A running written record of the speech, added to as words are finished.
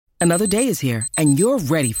Another day is here, and you're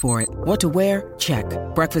ready for it. What to wear? Check.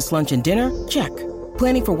 Breakfast, lunch, and dinner? Check.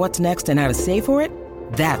 Planning for what's next and how to save for it?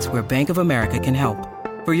 That's where Bank of America can help.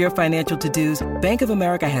 For your financial to-dos, Bank of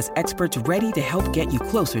America has experts ready to help get you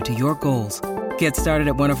closer to your goals. Get started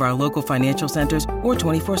at one of our local financial centers or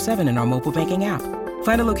 24/7 in our mobile banking app.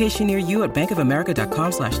 Find a location near you at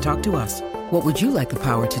bankofamerica.com/talktous. What would you like the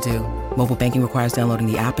power to do? Mobile banking requires downloading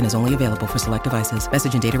the app and is only available for select devices.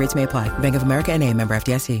 Message and data rates may apply. Bank of America N.A., member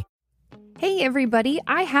FDIC. Hey everybody,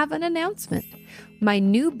 I have an announcement. My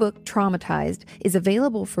new book, Traumatized, is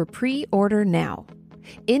available for pre-order now.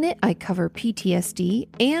 In it, I cover PTSD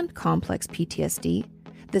and complex PTSD,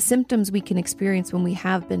 the symptoms we can experience when we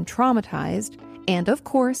have been traumatized, and of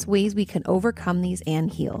course, ways we can overcome these and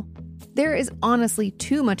heal. There is honestly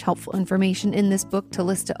too much helpful information in this book to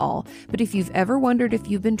list it all, but if you've ever wondered if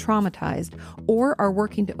you've been traumatized or are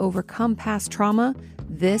working to overcome past trauma,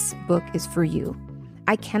 this book is for you.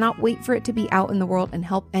 I cannot wait for it to be out in the world and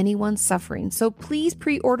help anyone suffering, so please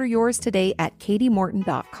pre-order yours today at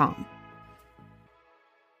katiemorton.com.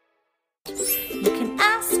 You can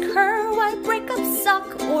ask her why breakups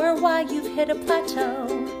suck or why you've hit a plateau.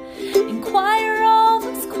 Inquire all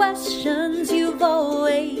those questions you've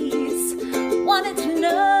always wanted to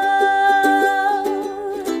know.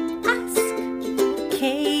 Ask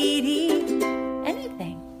Katie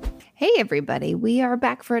anything. Hey everybody, we are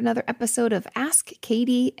back for another episode of Ask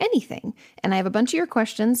Katie Anything. And I have a bunch of your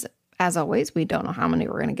questions. As always, we don't know how many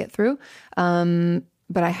we're going to get through.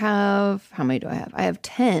 But I have, how many do I have? I have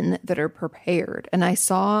 10 that are prepared. And I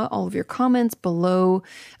saw all of your comments below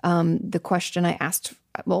the question I asked.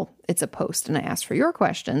 Well, it's a post and I asked for your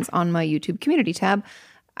questions on my YouTube community tab.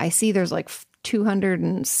 I see there's like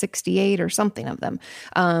 268 or something of them.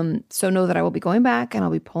 So know that I will be going back and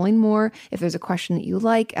I'll be pulling more. If there's a question that you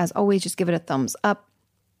like, as always, just give it a thumbs up,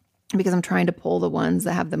 because I'm trying to pull the ones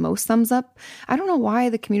that have the most thumbs up. I don't know why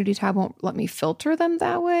the community tab won't let me filter them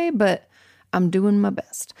that way, but I'm doing my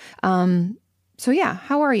best. So yeah,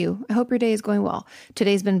 how are you? I hope your day is going well.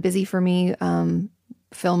 Today's been busy for me,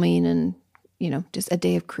 filming and, just a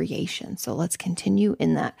day of creation. So let's continue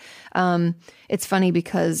in that. It's funny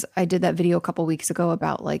because I did that video a couple weeks ago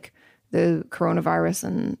about like the coronavirus,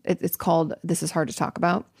 and it's called This Is Hard to Talk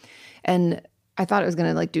About. And I thought it was going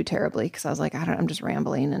to like do terribly because I was like, I'm just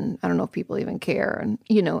rambling and I don't know if people even care. And,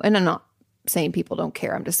 and I'm not saying people don't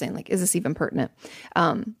care. I'm just saying like, is this even pertinent?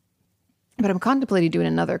 But I'm contemplating doing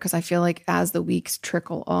another because I feel like as the weeks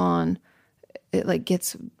trickle on, it like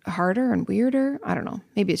gets harder and weirder. I don't know.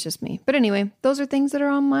 Maybe it's just me. But anyway, those are things that are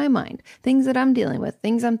on my mind, things that I'm dealing with,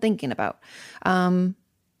 things I'm thinking about.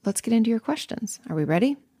 Let's get into your questions. Are we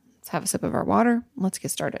ready? Let's have a sip of our water. Let's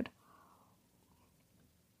get started.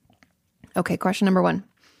 Okay, question number 1.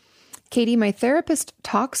 Katie, my therapist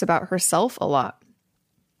talks about herself a lot.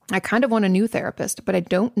 I kind of want a new therapist, but I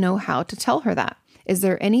don't know how to tell her that. Is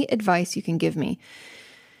there any advice you can give me?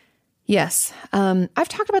 Yes. I've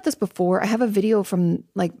talked about this before. I have a video from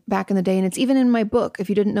like back in the day, and it's even in my book. If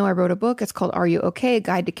you didn't know, I wrote a book. It's called Are You Okay? A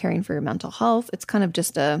Guide to Caring for Your Mental Health. It's kind of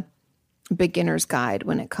just a beginner's guide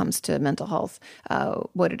when it comes to mental health,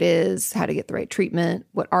 what it is, how to get the right treatment,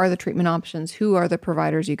 what are the treatment options, who are the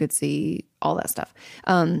providers you could see, all that stuff.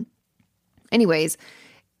 Anyways,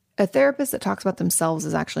 a therapist that talks about themselves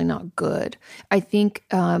is actually not good. I think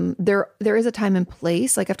there is a time and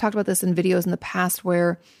place. Like I've talked about this in videos in the past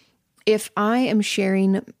where if I am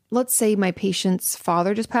sharing, let's say my patient's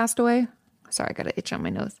father just passed away. Sorry, I got an itch on my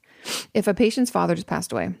nose. If a patient's father just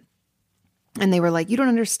passed away and they were like, you don't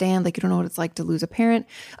understand, like you don't know what it's like to lose a parent,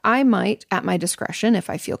 I might, at my discretion, if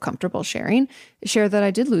I feel comfortable share that I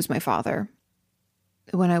did lose my father.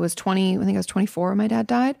 When I was 20, I think I was 24 when my dad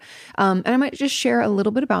died. And I might just share a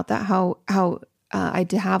little bit about that, how I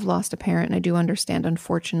have lost a parent, and I do understand,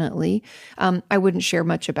 unfortunately. I wouldn't share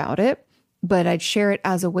much about it, but I'd share it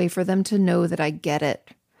as a way for them to know that I get it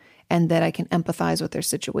and that I can empathize with their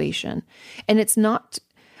situation. And it's not,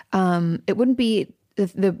 it wouldn't be,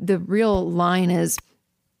 the real line is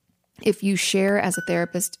if you share as a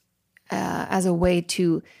therapist as a way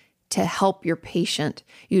to help your patient,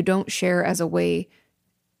 you don't share as a way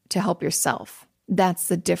to help yourself. That's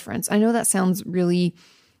the difference. I know that sounds really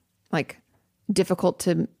like difficult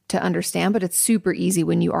to understand, but it's super easy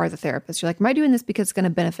when you are the therapist. You're like, am I doing this because it's going to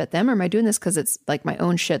benefit them, or am I doing this because it's like my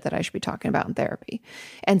own shit that I should be talking about in therapy?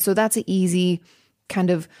 And so that's an easy kind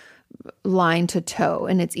of line to toe.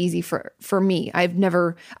 And it's easy for me. I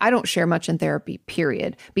don't share much in therapy,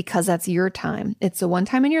 period, because that's your time. It's the one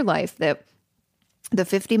time in your life that the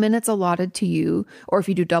 50 minutes allotted to you, or if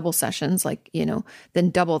you do double sessions, like, then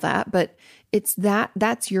double that. But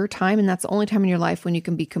that's your time. And that's the only time in your life when you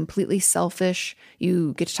can be completely selfish.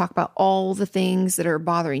 You get to talk about all the things that are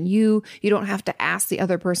bothering you. You don't have to ask the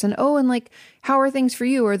other person, oh, and like, how are things for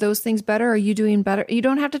you? Are those things better? Are you doing better? You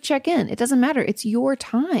don't have to check in. It doesn't matter. It's your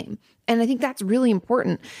time. And I think that's really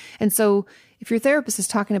important. And so if your therapist is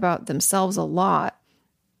talking about themselves a lot,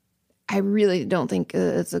 I really don't think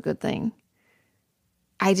it's a good thing.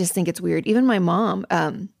 I just think it's weird. Even my mom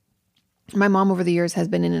over the years has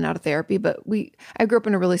been in and out of therapy, but I grew up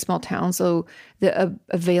in a really small town, so the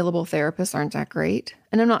available therapists aren't that great.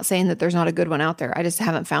 And I'm not saying that there's not a good one out there. I just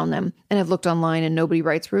haven't found them. And I've looked online and nobody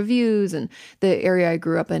writes reviews. And the area I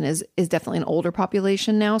grew up in is definitely an older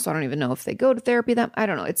population now. So I don't even know if they go to therapy. I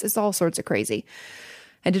don't know. It's all sorts of crazy.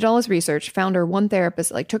 I did all this research, found her one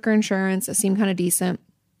therapist, like took her insurance. It seemed kind of decent.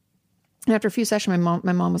 And after a few sessions,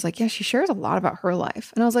 my mom was like, yeah, she shares a lot about her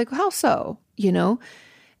life. And I was like, how so?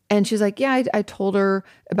 And she's like, yeah, I told her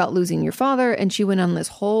about losing your father. And she went on this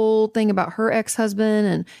whole thing about her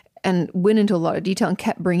ex-husband and went into a lot of detail and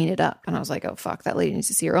kept bringing it up. And I was like, oh, fuck, that lady needs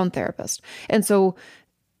to see her own therapist. And so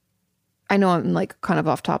I know I'm like kind of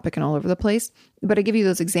off topic and all over the place, but I give you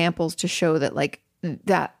those examples to show that like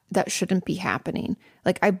that shouldn't be happening.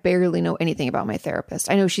 Like I barely know anything about my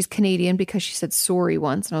therapist. I know she's Canadian because she said sorry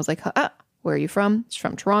once. And I was like, where are you from? She's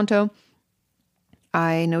from Toronto.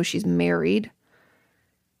 I know she's married.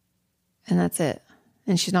 And that's it.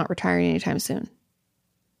 And she's not retiring anytime soon.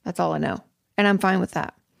 That's all I know. And I'm fine with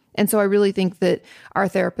that. And so I really think that our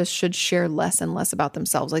therapists should share less and less about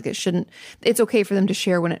themselves. Like it's okay for them to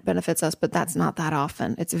share when it benefits us, but that's not that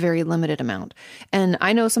often. It's a very limited amount. And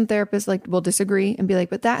I know some therapists like will disagree and be like,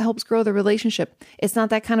 but that helps grow the relationship. It's not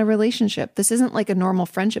that kind of relationship. This isn't like a normal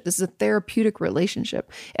friendship. This is a therapeutic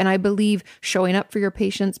relationship. And I believe showing up for your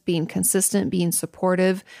patients, being consistent, being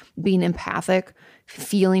supportive, being empathic,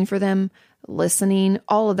 feeling for them, listening,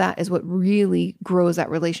 all of that is what really grows that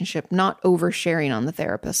relationship, not oversharing on the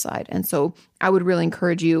therapist side. And so I would really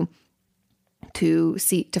encourage you to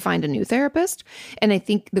find a new therapist. And I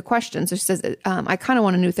think the question, so she says, I kind of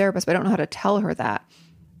want a new therapist, but I don't know how to tell her that.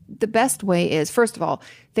 The best way is, first of all,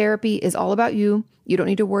 therapy is all about you. You don't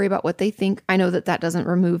need to worry about what they think. I know that doesn't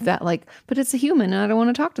remove that, like, but it's a human and I don't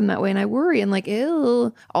want to talk to them that way. And I worry and like,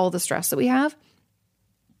 ew, all the stress that we have.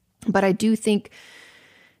 But I do think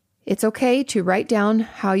it's okay to write down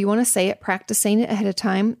how you want to say it, practice saying it ahead of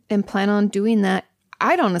time, and plan on doing that.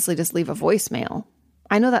 I'd honestly just leave a voicemail.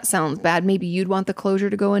 I know that sounds bad. Maybe you'd want the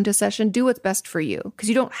closure to go into session. Do what's best for you because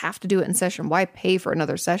you don't have to do it in session. Why pay for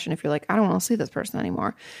another session if you're like, I don't want to see this person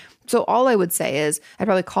anymore? So all I would say is I'd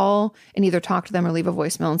probably call and either talk to them or leave a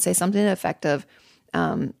voicemail and say something effective.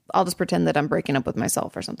 I'll just pretend that I'm breaking up with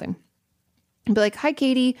myself or something. Be like, hi,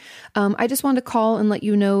 Katie. I just wanted to call and let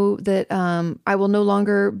you know that I will no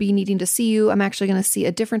longer be needing to see you. I'm actually going to see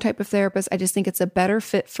a different type of therapist. I just think it's a better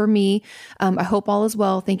fit for me. I hope all is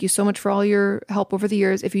well. Thank you so much for all your help over the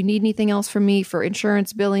years. If you need anything else from me for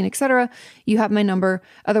insurance, billing, etc., you have my number.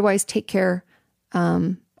 Otherwise, take care.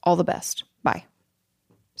 All the best. Bye.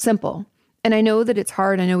 Simple. And I know that it's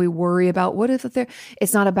hard. I know we worry about what if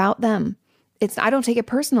it's not about them. I don't take it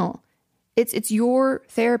personal. It's your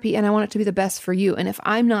therapy and I want it to be the best for you. And if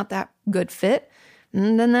I'm not that good fit,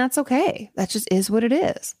 then that's okay. That just is what it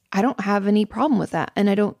is. I don't have any problem with that. And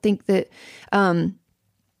I don't think that, and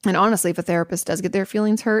honestly, if a therapist does get their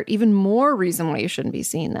feelings hurt, even more reason why you shouldn't be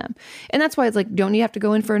seeing them. And that's why it's like, don't you have to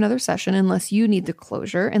go in for another session unless you need the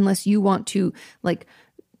closure, unless you want to like,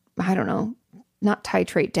 I don't know, not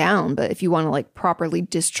titrate down, but if you want to like properly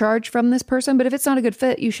discharge from this person, but if it's not a good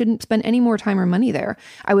fit, you shouldn't spend any more time or money there.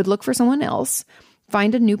 I would look for someone else,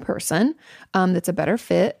 find a new person that's a better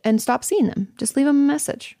fit and stop seeing them. Just leave them a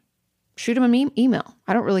message, shoot them an email.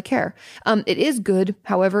 I don't really care. It is good.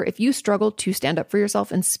 However, if you struggle to stand up for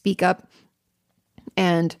yourself and speak up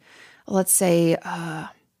and let's say,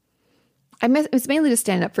 it's mainly to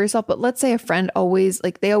stand up for yourself, but let's say a friend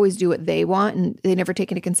they always do what they want and they never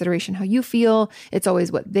take into consideration how you feel. It's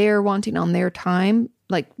always what they're wanting on their time,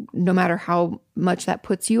 like no matter how much that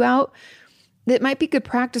puts you out. It might be good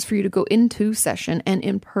practice for you to go into session and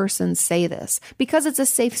in person say this because it's a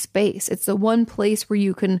safe space. It's the one place where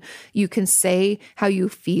you can say how you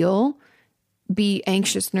feel, be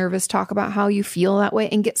anxious, nervous, talk about how you feel that way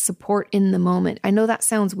and get support in the moment. I know that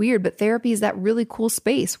sounds weird, but therapy is that really cool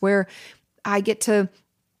space where I get to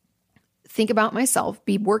think about myself,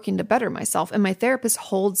 be working to better myself. And my therapist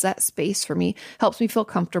holds that space for me, helps me feel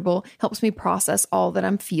comfortable, helps me process all that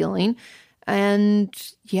I'm feeling. And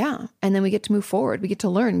yeah, and then we get to move forward. We get to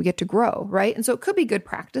learn, we get to grow, right? And so it could be good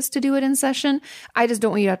practice to do it in session. I just don't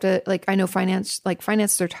want you to have to, like, I know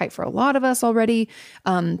finances are tight for a lot of us already.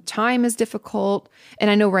 Time is difficult. And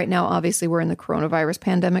I know right now, obviously we're in the coronavirus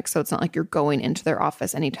pandemic, so it's not like you're going into their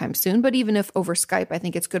office anytime soon. But even if over Skype, I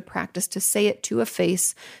think it's good practice to say it to a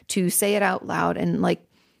face, to say it out loud, and like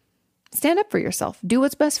stand up for yourself. Do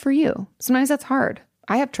what's best for you. Sometimes that's hard.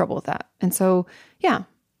 I have trouble with that. And so, yeah.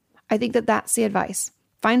 I think that that's the advice.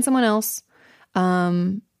 Find someone else.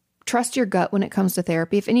 Trust your gut when it comes to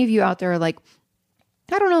therapy. If any of you out there are like,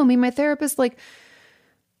 I don't know, I mean, my therapist, like,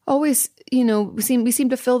 always, we seem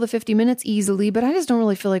to fill the 50 minutes easily, but I just don't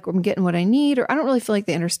really feel like I'm getting what I need, or I don't really feel like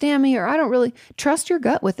they understand me, or I don't really trust your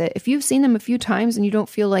gut with it. If you've seen them a few times and you don't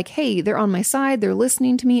feel like, hey, they're on my side, they're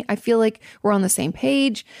listening to me, I feel like we're on the same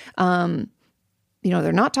page.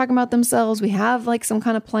 They're not talking about themselves. We have like some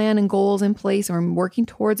kind of plan and goals in place, and we're working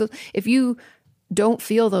towards those. If you don't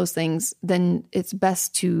feel those things, then it's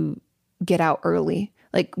best to get out early.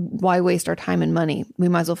 Like, why waste our time and money? We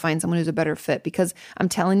might as well find someone who's a better fit, because I'm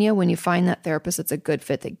telling you, when you find that therapist that's a good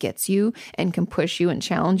fit, that gets you and can push you and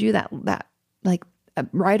challenge you, that like a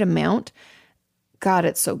right amount, God,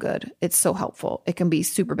 it's so good. It's so helpful. It can be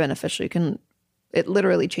super beneficial. It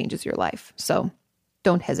literally changes your life. So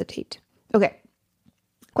don't hesitate. Okay.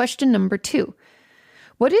 Question number 2.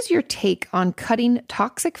 What is your take on cutting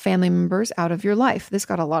toxic family members out of your life? This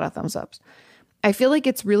got a lot of thumbs ups. I feel like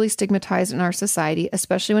it's really stigmatized in our society,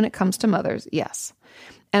 especially when it comes to mothers. Yes.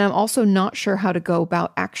 And I'm also not sure how to go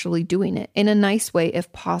about actually doing it in a nice way,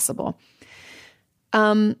 if possible.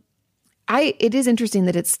 It is interesting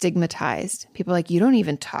that it's stigmatized. People are like, you don't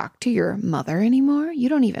even talk to your mother anymore. You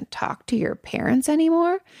don't even talk to your parents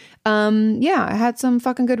anymore. Yeah, I had some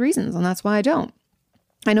fucking good reasons, and that's why I don't.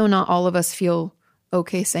 I know not all of us feel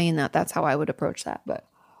okay saying that. That's how I would approach that.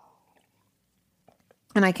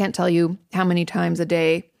 And I can't tell you how many times a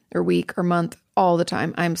day or week or month, all the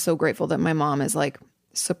time, I'm so grateful that my mom is like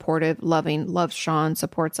supportive, loving, loves Sean,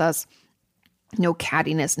 supports us. No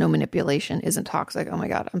cattiness, no manipulation, isn't toxic. Oh my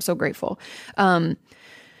God, I'm so grateful.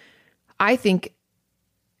 I think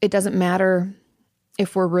it doesn't matter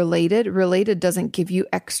if we're related. Related doesn't give you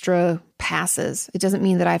extra passes. It doesn't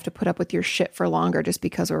mean that I have to put up with your shit for longer just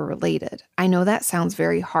because we're related. I know that sounds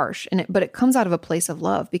very harsh, but it comes out of a place of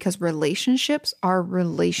love, because relationships are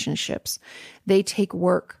relationships. They take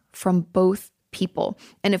work from both people.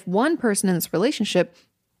 And if one person in this relationship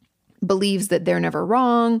believes that they're never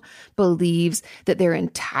wrong, believes that they're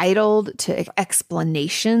entitled to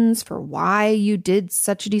explanations for why you did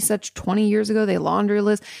such and such 20 years ago, they laundry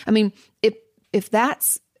list. I mean, if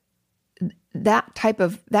that's the type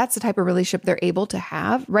of relationship they're able to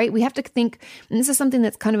have, right? We have to think, and this is something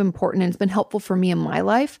that's kind of important and it's been helpful for me in my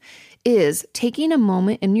life, is taking a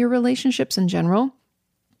moment in your relationships in general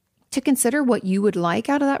to consider what you would like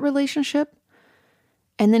out of that relationship,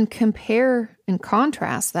 and then compare and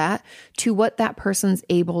contrast that to what that person's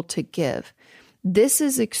able to give. This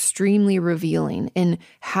is extremely revealing in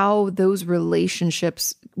how those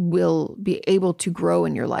relationships will be able to grow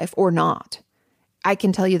in your life or not. I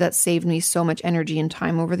can tell you that saved me so much energy and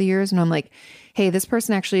time over the years. And I'm like, hey, this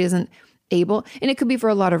person actually isn't able, and it could be for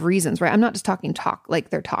a lot of reasons, right? I'm not just talking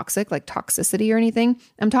like they're toxic, like toxicity or anything.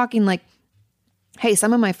 I'm talking like, hey,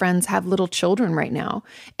 some of my friends have little children right now,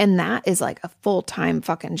 and that is like a full-time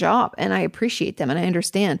fucking job. And I appreciate them and I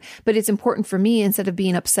understand, but it's important for me, instead of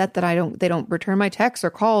being upset that they don't return my texts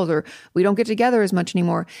or calls, or we don't get together as much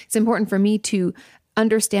anymore. It's important for me to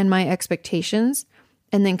understand my expectations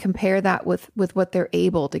and then compare that with what they're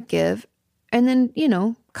able to give. And then,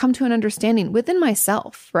 come to an understanding within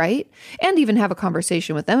myself, right? And even have a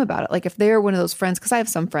conversation with them about it. Like if they're one of those friends, because I have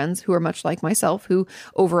some friends who are much like myself, who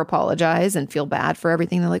over apologize and feel bad for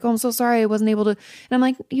everything. They're like, oh, I'm so sorry, I wasn't able to. And I'm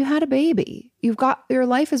like, you had a baby. Your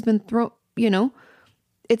life has been thrown,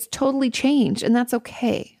 it's totally changed, and that's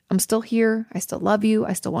okay. I'm still here. I still love you.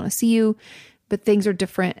 I still want to see you, but things are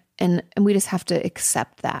different. And we just have to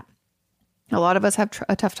accept that. A lot of us have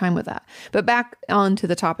a tough time with that. But back on to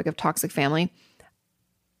the topic of toxic family,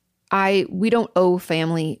 we don't owe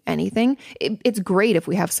family anything. It's great if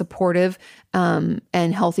we have supportive and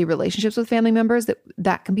healthy relationships with family members.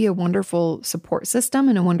 That can be a wonderful support system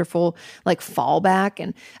and a wonderful like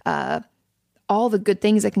fallback, and all the good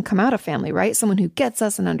things that can come out of family, right? Someone who gets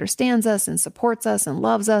us and understands us and supports us and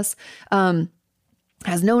loves us,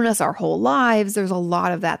 has known us our whole lives. There's a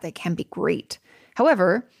lot of that can be great.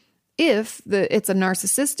 However, if it's a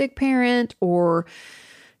narcissistic parent or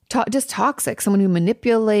just toxic, someone who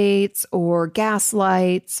manipulates or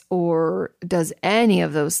gaslights or does any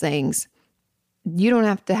of those things, you don't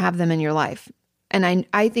have to have them in your life. And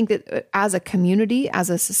I think that as a community, as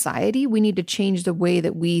a society, we need to change the way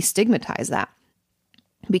that we stigmatize that.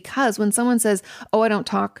 Because when someone says, oh, I don't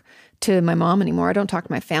talk to my mom anymore, I don't talk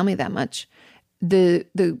to my family that much, the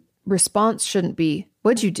response shouldn't be,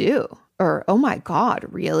 what'd you do? Or, oh my God,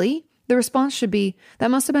 really? The response should be,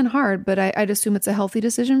 that must have been hard, but I'd assume it's a healthy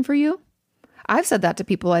decision for you. I've said that to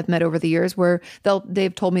people I've met over the years where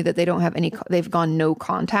they've told me that they've gone no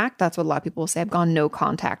contact. That's what a lot of people will say. I've gone no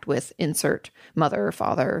contact with insert mother,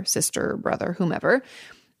 father, sister, brother, whomever.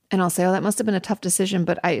 And I'll say, oh, that must have been a tough decision,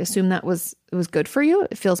 but I assume it was good for you.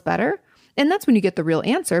 It feels better. And that's when you get the real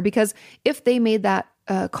answer, because if they made that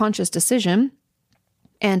conscious decision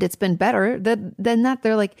and it's been better, then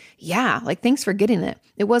they're like, yeah, like, thanks for getting it.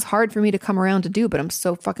 It was hard for me to come around to do, but I'm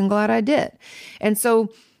so fucking glad I did. And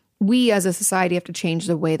so we as a society have to change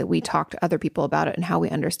the way that we talk to other people about it and how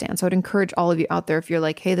we understand. So I'd encourage all of you out there, if you're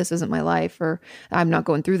like, hey, this isn't my life, or I'm not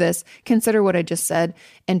going through this, consider what I just said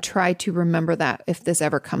and try to remember that if this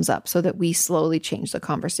ever comes up, so that we slowly change the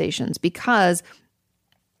conversations. Because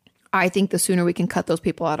I think the sooner we can cut those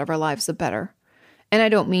people out of our lives, the better. And I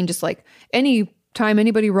don't mean just like any time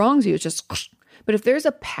anybody wrongs you, it's just, but if there's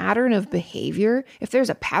a pattern of behavior, if there's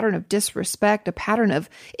a pattern of disrespect, a pattern of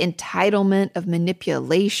entitlement, of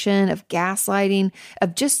manipulation, of gaslighting,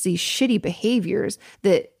 of just these shitty behaviors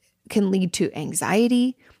that can lead to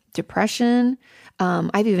anxiety, depression.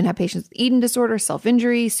 I've even had patients with eating disorder,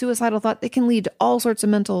 self-injury, suicidal thought. It can lead to all sorts of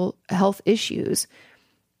mental health issues.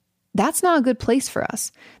 That's not a good place for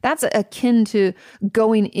us. That's akin to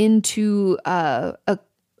going into a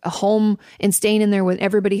home and staying in there when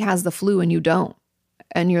everybody has the flu and you don't.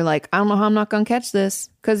 And you're like, I don't know how I'm not going to catch this,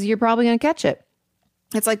 because you're probably going to catch it.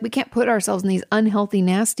 It's like we can't put ourselves in these unhealthy,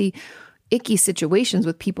 nasty, icky situations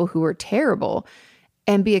with people who are terrible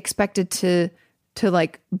and be expected to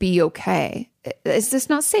like be okay. It's just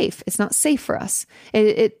not safe. It's not safe for us.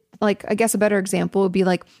 It like, I guess a better example would be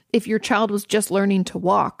like, if your child was just learning to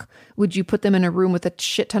walk, would you put them in a room with a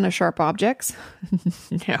shit ton of sharp objects?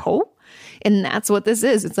 No. And that's what this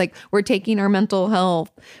is. It's like we're taking our mental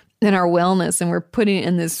health and our wellness and we're putting it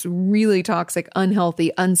in this really toxic,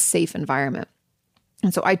 unhealthy, unsafe environment.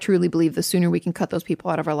 And so I truly believe the sooner we can cut those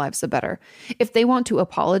people out of our lives, the better. If they want to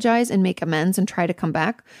apologize and make amends and try to come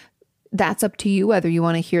back, that's up to you, whether you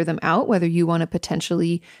want to hear them out, whether you want to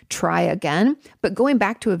potentially try again. But going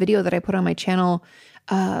back to a video that I put on my channel,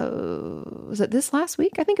 was it this last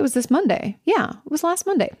week? I think it was this Monday. Yeah, it was last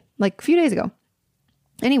Monday, like a few days ago.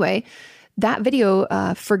 Anyway, that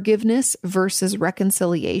video, forgiveness versus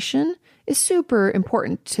reconciliation, is super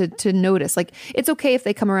important to notice. Like, it's okay if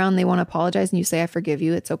they come around and they want to apologize and you say, I forgive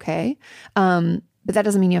you. It's okay. But that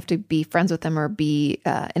doesn't mean you have to be friends with them or be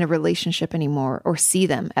in a relationship anymore or see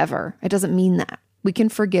them ever. It doesn't mean that. We can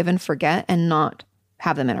forgive and forget and not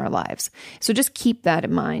have them in our lives. So just keep that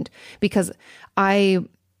in mind, because I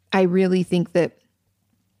really think that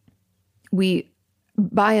we,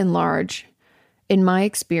 by and large, in my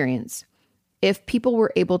experience, if people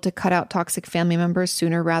were able to cut out toxic family members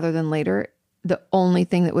sooner rather than later, the only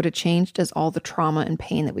thing that would have changed is all the trauma and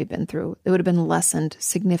pain that we've been through. It would have been lessened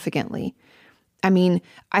significantly. I mean,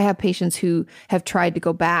 I have patients who have tried to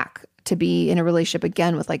go back to be in a relationship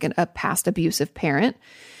again with like a past abusive parent,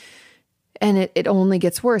 and it only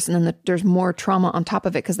gets worse. And then there's more trauma on top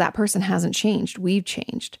of it because that person hasn't changed. We've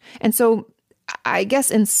changed. And so I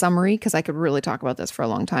guess in summary, because I could really talk about this for a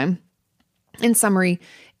long time, in summary,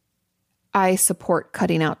 I support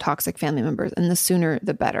cutting out toxic family members, and the sooner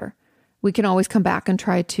the better. We can always come back and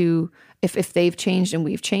try to, if they've changed and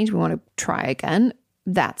we've changed, we want to try again.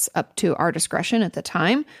 That's up to our discretion at the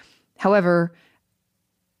time. However,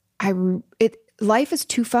 life is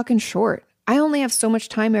too fucking short. I only have so much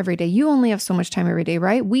time every day. You only have so much time every day,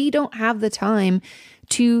 right? We don't have the time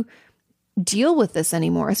to deal with this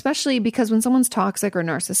anymore, especially because when someone's toxic or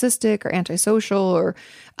narcissistic or antisocial or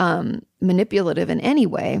manipulative in any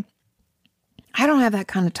way, I don't have that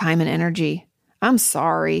kind of time and energy. I'm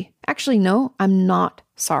sorry. Actually, no, I'm not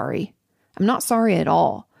sorry. I'm not sorry at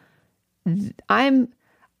all. I'm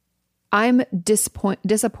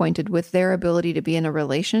disappointed with their ability to be in a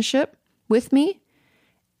relationship with me,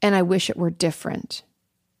 and I wish it were different.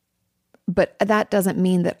 But that doesn't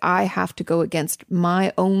mean that I have to go against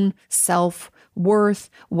my own self-worth,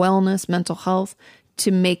 wellness, mental health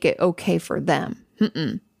to make it okay for them.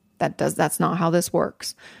 That's not how this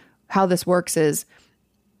works. How this works is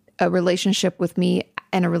a relationship with me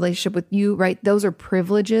and a relationship with you, right? Those are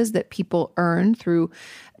privileges that people earn through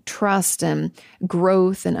trust and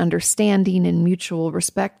growth and understanding and mutual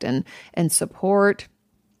respect and support.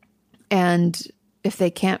 And if they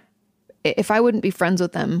can't if I wouldn't be friends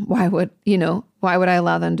with them, why would I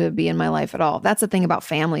allow them to be in my life at all? That's the thing about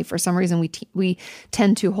family. For some reason, we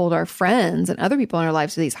tend to hold our friends and other people in our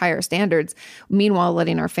lives to these higher standards, meanwhile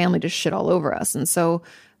letting our family just shit all over us. And so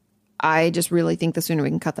I just really think the sooner we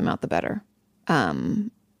can cut them out, the better.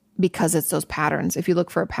 Because it's those patterns. If you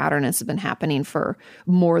look for a pattern, it's been happening for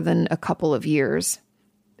more than a couple of years.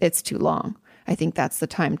 It's too long. I think that's the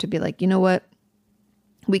time to be like, you know what?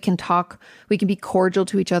 We can talk, we can be cordial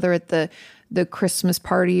to each other at the Christmas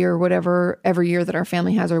party or whatever every year that our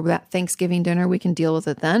family has, or that Thanksgiving dinner. We can deal with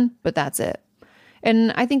it then, but that's it.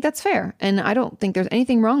 And I think that's fair. And I don't think there's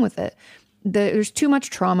anything wrong with it. There's too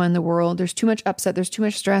much trauma in the world. There's too much upset. There's too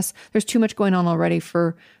much stress. There's too much going on already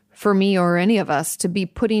for me or any of us to be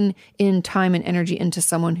putting in time and energy into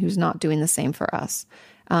someone who's not doing the same for us.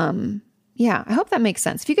 Yeah, I hope that makes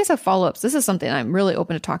sense. If you guys have follow-ups, this is something I'm really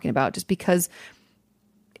open to talking about just because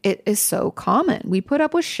it is so common. We put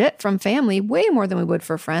up with shit from family way more than we would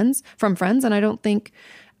from friends. And I don't think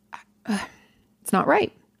it's not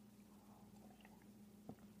right.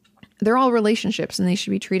 They're all relationships and they should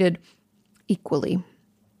be treated equally.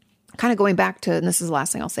 Kind of going back to, and this is the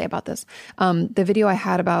last thing I'll say about this, the video I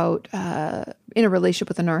had about in a relationship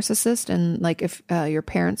with a narcissist and like if your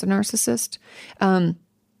parent's a narcissist,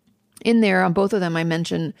 in there on both of them, I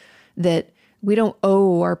mentioned that we don't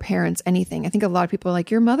owe our parents anything. I think a lot of people are like,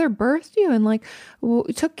 your mother birthed you and like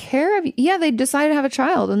took care of you. Yeah, they decided to have a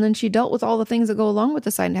child and then she dealt with all the things that go along with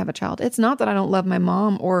deciding to have a child. It's not that I don't love my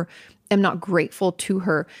mom or am not grateful to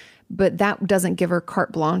her, but that doesn't give her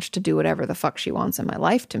carte blanche to do whatever the fuck she wants in my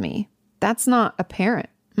life to me. That's not a parent.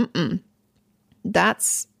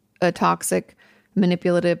 That's a toxic,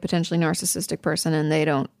 manipulative, potentially narcissistic person, and they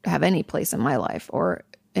don't have any place in my life or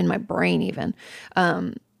in my brain even.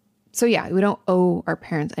 So yeah, we don't owe our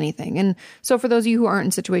parents anything. And so for those of you who aren't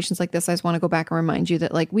in situations like this, I just want to go back and remind you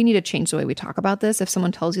that like we need to change the way we talk about this. If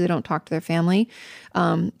someone tells you they don't talk to their family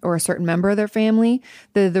or a certain member of their family,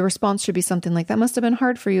 the response should be something like, that must have been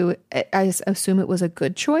hard for you. I assume it was a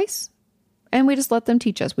good choice. And we just let them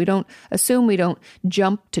teach us. We don't assume, we don't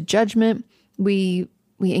jump to judgment. We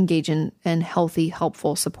engage in healthy,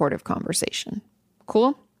 helpful, supportive conversation.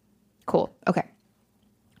 Cool? Cool. Okay.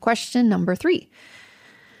 Question number 3.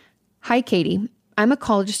 Hi, Katie. I'm a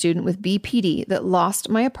college student with BPD that lost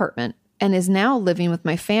my apartment and is now living with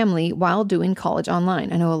my family while doing college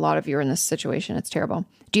online. I know a lot of you are in this situation. It's terrible.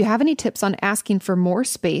 Do you have any tips on asking for more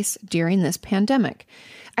space during this pandemic?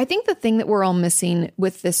 I think the thing that we're all missing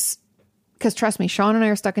with this, because trust me, Sean and I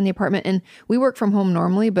are stuck in the apartment and we work from home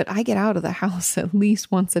normally, but I get out of the house at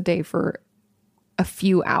least once a day for a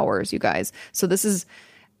few hours, you guys. So this has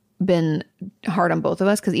been hard on both of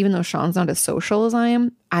us because even though Sean's not as social as I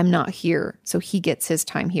am, I'm not here. So he gets his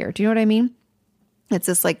time here. Do you know what I mean? It's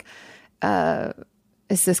this like,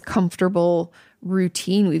 it's this comfortable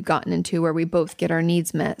routine we've gotten into where we both get our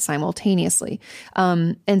needs met simultaneously.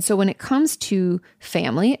 And so when it comes to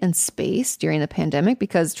family and space during the pandemic,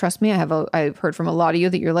 because trust me, I've heard from a lot of you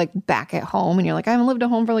that you're like back at home and you're like, I haven't lived at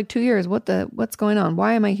home for like 2 years. What's going on?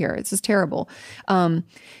 Why am I here? It's just terrible.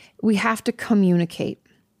 We have to communicate.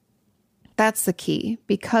 That's the key,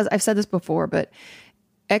 because I've said this before, but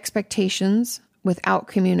expectations without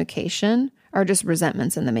communication are just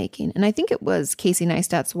resentments in the making. And I think it was Casey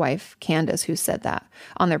Neistat's wife, Candace, who said that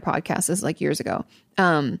on their podcast. This is like years ago.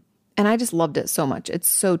 And I just loved it so much. It's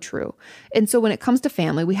so true. And so when it comes to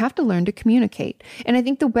family, we have to learn to communicate. And I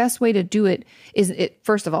think the best way to do it is,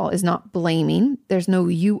 first of all, is not blaming. There's no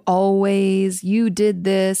you did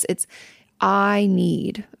this. It's I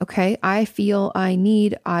need, okay? I feel I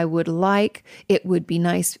need, I would like, it would be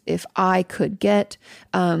nice if I could get.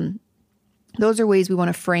 Those are ways we want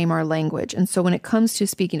to frame our language. And so when it comes to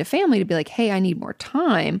speaking to family, to be like, hey, I need more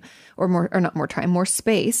time more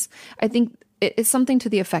space. I think it's something to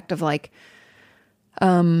the effect of like,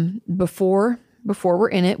 before we're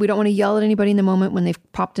in it, we don't want to yell at anybody in the moment when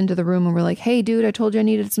they've popped into the room and we're like, hey, dude, I told you I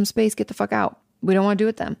needed some space. Get the fuck out. We don't want to do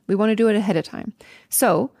it then. We want to do it ahead of time.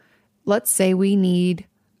 So let's say we need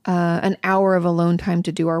an hour of alone time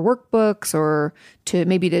to do our workbooks or to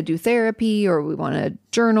do therapy, or we want to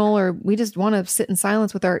journal, or we just want to sit in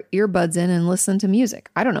silence with our earbuds in and listen to music.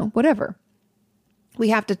 I don't know, whatever. We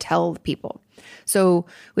have to tell people. So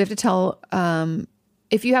we have to tell,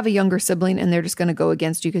 if you have a younger sibling and they're just going to go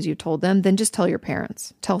against you because you told them, then just tell your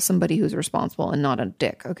parents. Tell somebody who's responsible and not a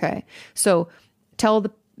dick, okay? So tell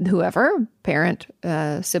whoever, parent,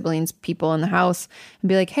 siblings, people in the house, and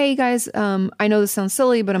be like, hey guys, I know this sounds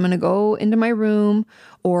silly, but I'm going to go into my room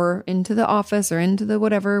or into the office or into the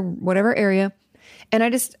whatever area. And I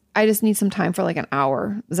just need some time for like an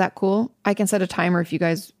hour. Is that cool? I can set a timer if you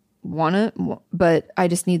guys want to, but I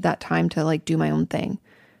just need that time to like do my own thing.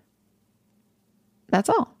 That's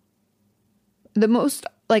all. Most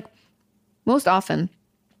often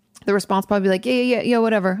the response probably be like, yeah,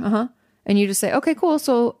 whatever. And you just say, okay, cool.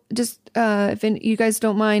 So just, if you guys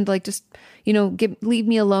don't mind, like just, leave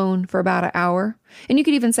me alone for about an hour. And you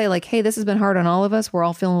could even say like, hey, this has been hard on all of us. We're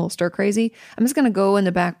all feeling a little stir crazy. I'm just going to go in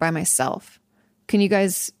the back by myself. Can you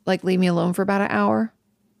guys like leave me alone for about an hour?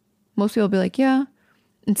 Most people will be like, yeah.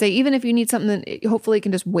 And say, even if you need something, that hopefully it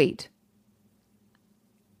can just wait.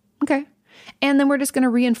 Okay. And then we're just going to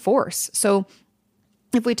reinforce. So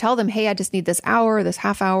if we tell them, hey, I just need this hour, this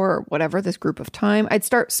half hour, or whatever, this group of time, I'd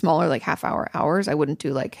start smaller, like half hour, hours. I wouldn't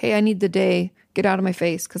do like, hey, I need the day, get out of my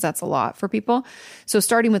face, because that's a lot for people. So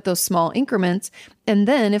starting with those small increments. And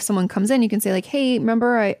then if someone comes in, you can say like, hey,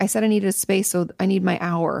 remember I said I needed a space, so I need my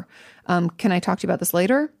hour. Can I talk to you about this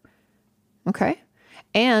later? Okay.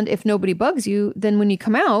 And if nobody bugs you, then when you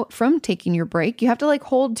come out from taking your break, you have to like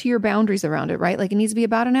hold to your boundaries around it, right? Like it needs to be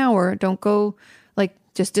about an hour. Don't go like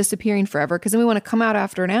just disappearing forever. Cause then we want to come out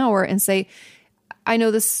after an hour and say, I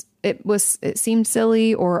know it seemed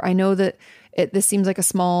silly, or I know that this seems like a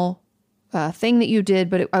small thing that you did,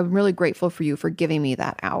 but I'm really grateful for you for giving me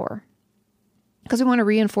that hour. Because we want to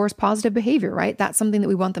reinforce positive behavior, right? That's something that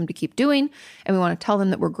we want them to keep doing, and we want to tell them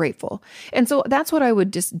that we're grateful. And so that's what I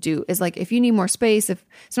would just do is like, if you need more space, if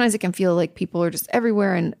sometimes it can feel like people are just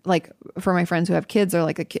everywhere. And like for my friends who have kids, they're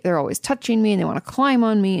like, they're always touching me and they want to climb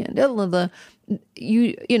on me and blah, blah, blah.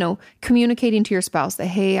 Communicating to your spouse that,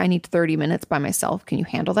 hey, I need 30 minutes by myself. Can you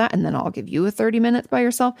handle that? And then I'll give you a 30 minutes by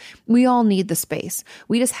yourself. We all need the space.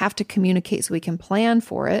 We just have to communicate so we can plan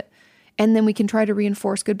for it. And then we can try to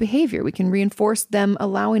reinforce good behavior. We can reinforce them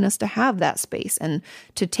allowing us to have that space and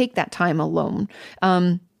to take that time alone.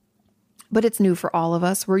 But it's new for all of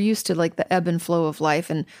us. We're used to like the ebb and flow of life.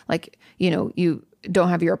 And like, you don't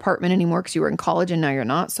have your apartment anymore because you were in college and now you're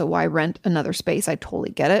not. So why rent another space? I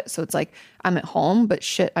totally get it. So it's like, I'm at home, but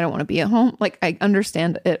shit, I don't want to be at home. Like I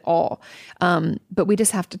understand it all. But we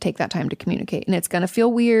just have to take that time to communicate, and it's going to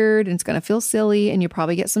feel weird and it's going to feel silly. And you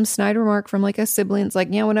probably get some snide remark from like a sibling. It's like,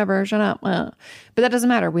 yeah, whatever, shut up. But that doesn't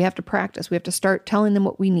matter. We have to practice. We have to start telling them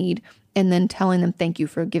what we need and then telling them, thank you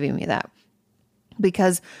for giving me that.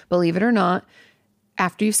 Because believe it or not,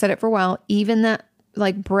 after you've said it for a while, even that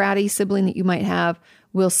like bratty sibling that you might have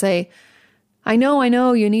will say, I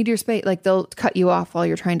know you need your space. Like they'll cut you off while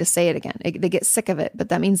you're trying to say it again. They get sick of it, but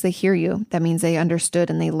that means they hear you. That means they understood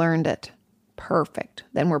and they learned it. Perfect.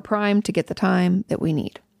 Then we're primed to get the time that we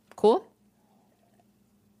need. Cool.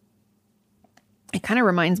 It kind of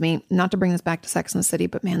reminds me, not to bring this back to Sex and the City,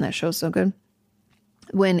 but man, that show's so good.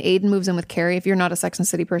 When Aiden moves in with Carrie, if you're not a Sex and the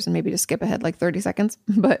City person, maybe just skip ahead like 30 seconds.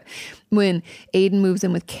 But when Aiden moves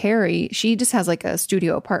in with Carrie, she just has like a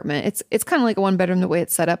studio apartment. It's kind of like a one bedroom the way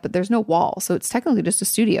it's set up, but there's no wall. So it's technically just a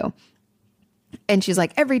studio. And she's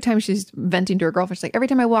like, every time she's venting to her girlfriend, she's like, every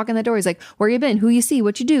time I walk in the door, he's like, where you been? Who you see?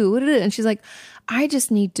 What you do? And she's like, I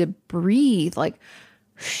just need to breathe. Like,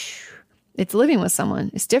 it's living with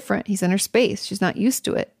someone. It's different. He's in her space. She's not used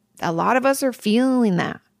to it. A lot of us are feeling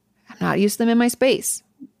that. I'm not used to them in my space.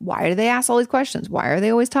 Why do they ask all these questions? Why are they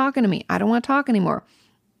always talking to me? I don't want to talk anymore.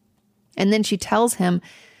 And then she tells him,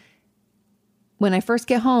 when I first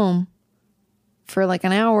get home for like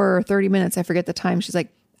an hour or 30 minutes, I forget the time. She's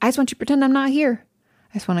like, I just want you to pretend I'm not here.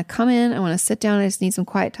 I just want to come in. I want to sit down. I just need some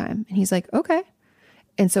quiet time. And he's like, okay.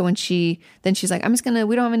 And so she's like,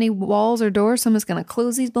 we don't have any walls or doors, so I'm just going to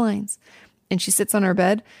close these blinds. And she sits on her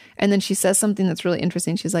bed, and then she says something that's really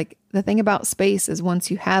interesting. She's like, the thing about space is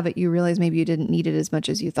once you have it, you realize maybe you didn't need it as much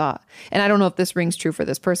as you thought. And I don't know if this rings true for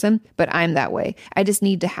this person, but I'm that way. I just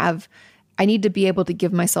need to be able to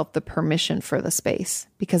give myself the permission for the space,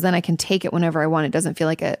 because then I can take it whenever I want. It doesn't feel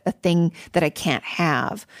like a thing that I can't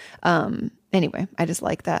have. Anyway, I just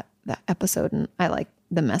like that episode, and I like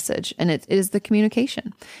the message, and it is the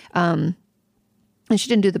communication. And she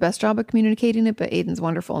didn't do the best job of communicating it, but Aiden's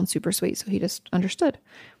wonderful and super sweet, so he just understood.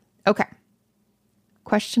 Okay.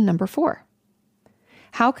 Question number 4.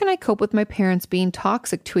 How can I cope with my parents being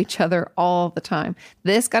toxic to each other all the time?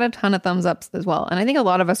 This got a ton of thumbs up as well. And I think a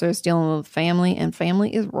lot of us are just dealing with family, and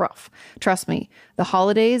family is rough. Trust me, the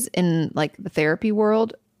holidays in like the therapy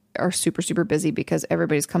world are super, super busy because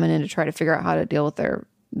everybody's coming in to try to figure out how to deal with their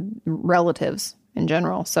relatives in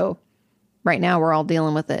general. So right now we're all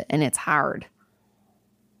dealing with it, and it's hard.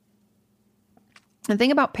 The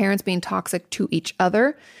thing about parents being toxic to each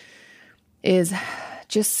other is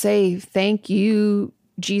just say, thank you,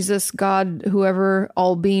 Jesus, God, whoever,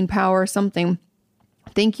 all being power, something.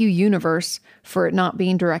 Thank you, universe, for it not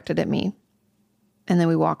being directed at me. And then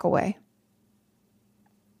we walk away.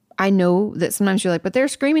 I know that sometimes you're like, but they're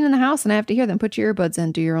screaming in the house and I have to hear them. Put your earbuds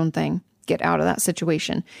in, do your own thing. Get out of that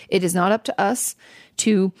situation. It is not up to us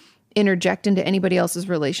to interject into anybody else's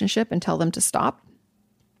relationship and tell them to stop.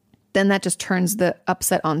 Then that just turns the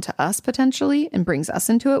upset onto us potentially and brings us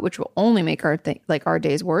into it, which will only make our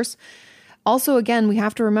days worse. Also, again, we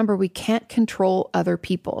have to remember we can't control other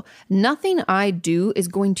people. Nothing I do is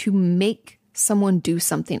going to make someone do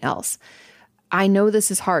something else. I know this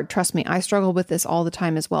is hard. Trust me, I struggle with this all the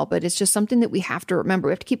time as well, but it's just something that we have to remember.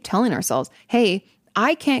 We have to keep telling ourselves, hey,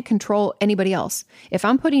 I can't control anybody else. If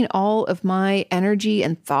I'm putting all of my energy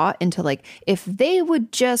and thought into like, if they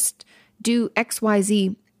would just do X, Y,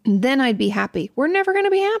 Z, then I'd be happy. We're never going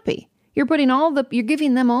to be happy. You're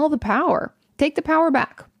giving them all the power. Take the power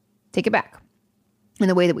back. Take it back. And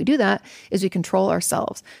the way that we do that is we control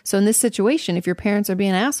ourselves. So in this situation, if your parents are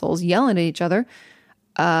being assholes, yelling at each other,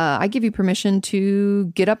 I give you permission to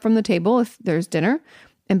get up from the table if there's dinner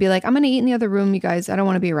and be like, I'm going to eat in the other room, you guys. I don't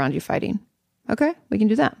want to be around you fighting. Okay, we can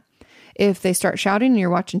do that. If they start shouting and you're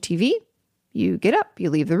watching TV, you get up, you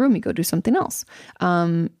leave the room, you go do something else.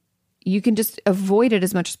 You can just avoid it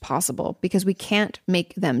as much as possible because we can't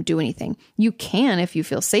make them do anything. You can if you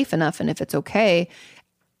feel safe enough and if it's okay,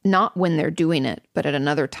 not when they're doing it, but at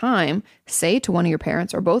another time, say to one of your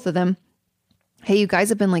parents or both of them, hey, you guys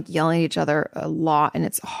have been like yelling at each other a lot and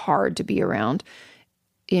it's hard to be around.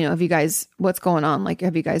 What's going on? Like,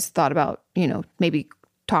 have you guys thought about, maybe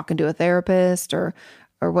talking to a therapist or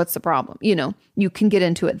what's the problem? You can get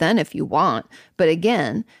into it then if you want. But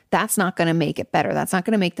again, that's not going to make it better. That's not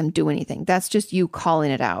going to make them do anything. That's just you calling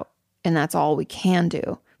it out. And that's all we can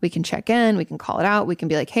do. We can check in, we can call it out. We can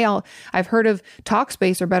be like, hey, I've heard of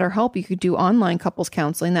Talkspace or BetterHelp. You could do online couples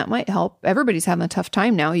counseling. That might help. Everybody's having a tough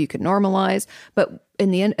time now. You could normalize. But at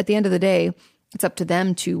the end of the day, it's up to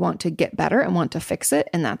them to want to get better and want to fix it.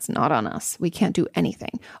 And that's not on us. We can't do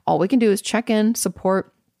anything. All we can do is check in,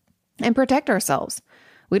 support, and protect ourselves.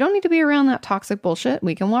 We don't need to be around that toxic bullshit.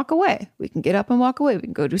 We can walk away. We can get up and walk away. We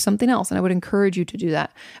can go do something else. And I would encourage you to do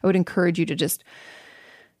that. I would encourage you to just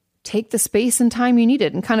take the space and time you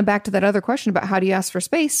needed. And kind of back to that other question about how do you ask for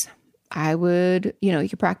space? I would, you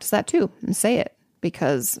could practice that too and say it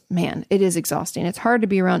because, man, it is exhausting. It's hard to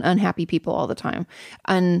be around unhappy people all the time.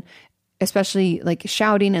 And especially like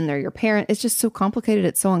shouting and they're your parent. It's just so complicated.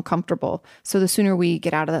 It's so uncomfortable. So the sooner we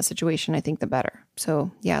get out of that situation, I think the better.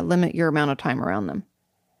 So yeah, limit your amount of time around them.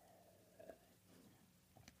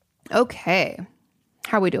 Okay.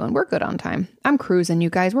 How we doing? We're good on time. I'm cruising, you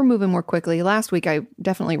guys. We're moving more quickly. Last week, I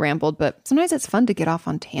definitely rambled, but sometimes it's fun to get off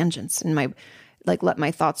on tangents and let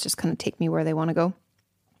my thoughts just kind of take me where they want to go.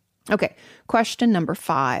 Okay. Question number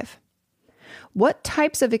 5. What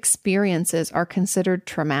types of experiences are considered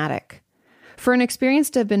traumatic? For an experience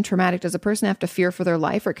to have been traumatic, does a person have to fear for their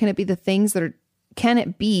life, or can it be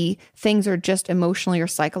things are just emotionally or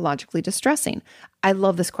psychologically distressing? I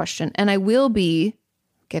love this question. And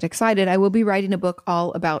get excited. I will be writing a book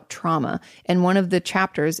all about trauma. And one of the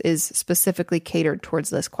chapters is specifically catered towards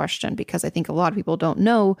this question because I think a lot of people don't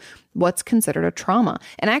know what's considered a trauma.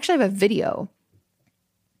 And I actually have a video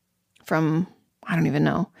from, I don't even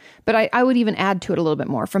know, but I would even add to it a little bit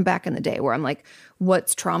more from back in the day where I'm like,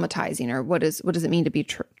 what's traumatizing or what does it mean to be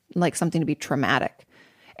something to be traumatic?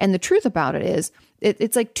 And the truth about it is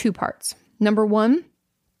it's like 2 parts. Number 1,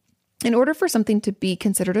 in order for something to be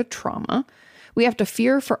considered a trauma, we have to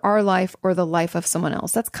fear for our life or the life of someone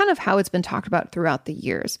else. That's kind of how it's been talked about throughout the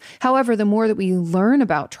years. However, the more that we learn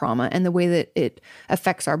about trauma and the way that it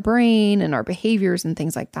affects our brain and our behaviors and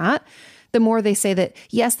things like that, the more they say that,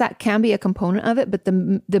 yes, that can be a component of it, but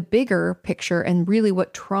the bigger picture and really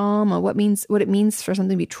what it means for something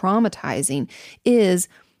to be traumatizing is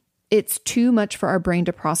it's too much for our brain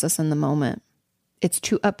to process in the moment. It's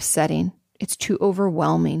too upsetting. It's too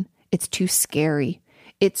overwhelming. It's too scary.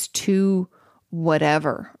 It's too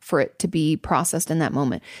whatever for it to be processed in that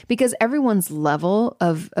moment, because everyone's level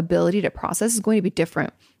of ability to process is going to be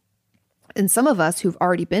different. And some of us who've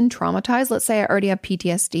already been traumatized, let's say I already have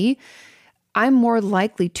PTSD, I'm more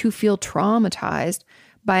likely to feel traumatized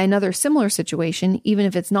by another similar situation, even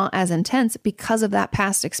if it's not as intense because of that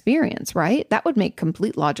past experience, right? That would make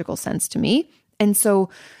complete logical sense to me. And so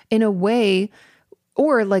in a way,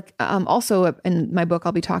 or like also in my book,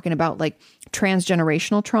 I'll be talking about like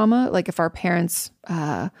transgenerational trauma. Like if our parents,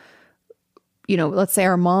 let's say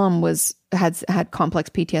our mom had complex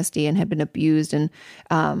PTSD and had been abused, and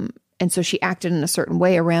so she acted in a certain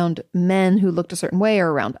way around men who looked a certain way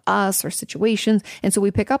or around us or situations. And so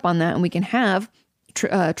we pick up on that and we can have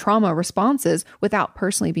trauma responses without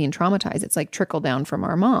personally being traumatized. It's like trickle down from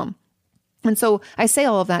our mom. And so I say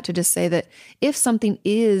all of that to just say that if something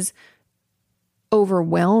is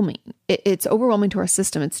overwhelming. It's overwhelming to our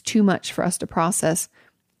system. It's too much for us to process.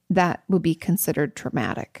 That would be considered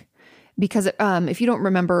traumatic. Because if you don't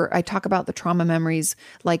remember, I talk about the trauma memories,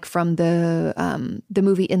 like from the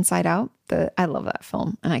movie Inside Out. I love that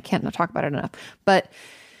film, and I can't talk about it enough. But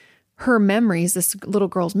her memories, this little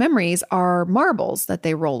girl's memories, are marbles that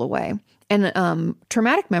they roll away. And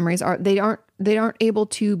traumatic memories they aren't able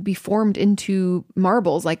to be formed into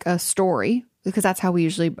marbles like a story, because that's how we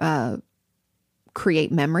usually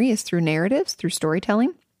create memory, is through narratives, through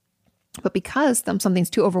storytelling. But because something's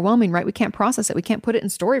too overwhelming, right? We can't process it. We can't put it in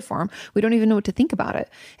story form. We don't even know what to think about it.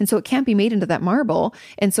 And so it can't be made into that marble.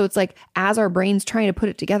 And so it's like, as our brain's trying to put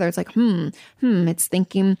it together, it's like, it's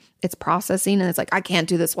thinking, it's processing, and it's like, I can't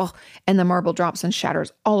do this. Well, and the marble drops and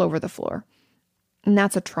shatters all over the floor. And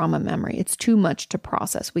that's a trauma memory. It's too much to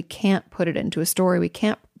process. We can't put it into a story. We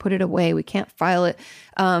can't put it away. We can't file it.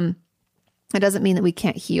 It doesn't mean that we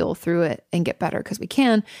can't heal through it and get better, because we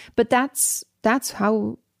can. But that's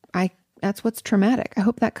what's traumatic. I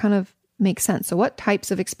hope that kind of makes sense. So what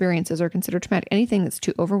types of experiences are considered traumatic? Anything that's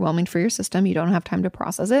too overwhelming for your system. You don't have time to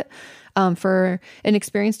process it. For an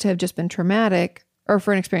experience to have just been traumatic, or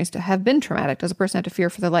for an experience to have been traumatic, does a person have to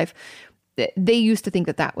fear for their life? They used to think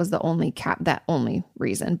that was the only only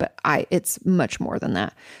reason, but it's much more than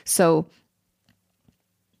that. So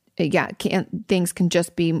yeah, things can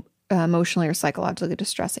just be emotionally or psychologically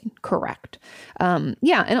distressing. Correct.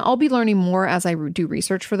 Yeah. And I'll be learning more as I do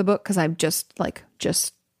research for the book, because I'm just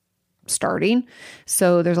starting.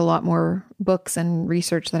 So there's a lot more books and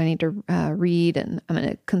research that I need to read. And I'm going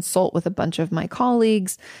to consult with a bunch of my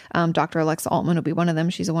colleagues. Dr. Alexa Altman will be one of them.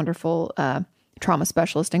 She's a wonderful trauma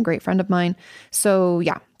specialist and great friend of mine. So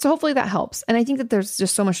yeah. So hopefully that helps. And I think that there's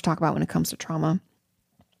just so much to talk about when it comes to trauma.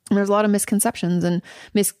 And there's a lot of misconceptions and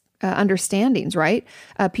understandings, right?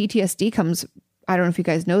 PTSD comes, I don't know if you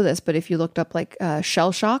guys know this, but if you looked up like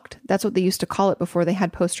shell shocked, that's what they used to call it before they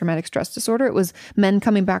had post-traumatic stress disorder. It was men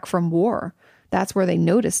coming back from war. That's where they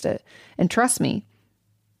noticed it. And trust me,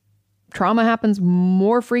 trauma happens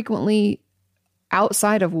more frequently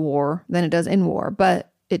outside of war than it does in war, but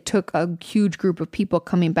it took a huge group of people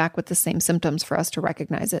coming back with the same symptoms for us to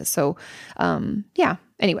recognize it. So yeah,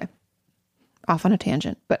 anyway, off on a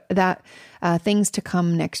tangent, but that things to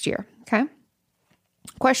come next year. Okay.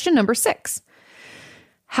 Question number 6.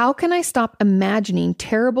 How can I stop imagining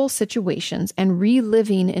terrible situations and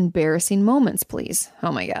reliving embarrassing moments, please?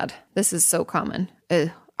 Oh my God. This is so common.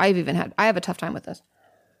 I have a tough time with this.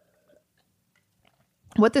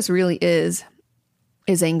 What this really is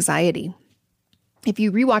anxiety. If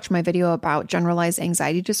you rewatch my video about generalized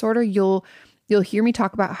anxiety disorder, you'll hear me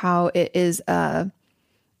talk about how it is,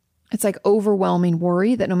 it's like overwhelming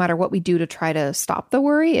worry that no matter what we do to try to stop the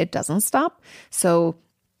worry, it doesn't stop. So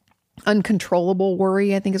uncontrollable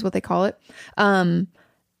worry, I think is what they call it. And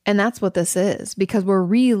that's what this is, because we're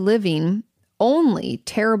reliving only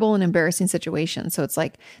terrible and embarrassing situations. So it's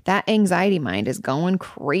like that anxiety mind is going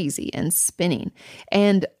crazy and spinning.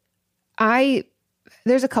 And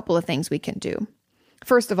there's a couple of things we can do.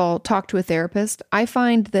 First of all, talk to a therapist. I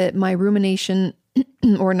find that my rumination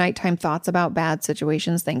or nighttime thoughts about bad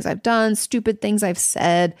situations, things I've done, stupid things I've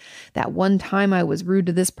said, that one time I was rude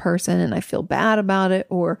to this person and I feel bad about it,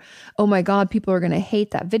 or, oh my God, people are going to hate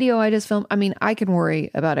that video I just filmed. I mean, I can worry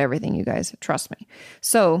about everything, you guys, trust me.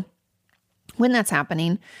 So when that's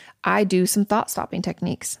happening, I do some thought stopping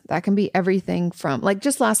techniques. That can be everything from, like,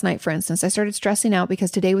 just last night, for instance, I started stressing out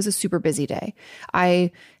because today was a super busy day.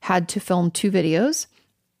 I had to film 2 videos.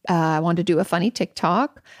 I wanted to do a funny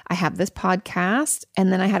TikTok. I have this podcast.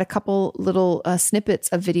 And then I had a couple little snippets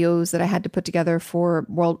of videos that I had to put together for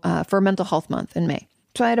Mental Health Month in May.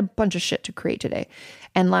 So I had a bunch of shit to create today.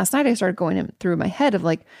 And last night I started going through my head of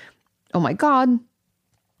like, oh my God,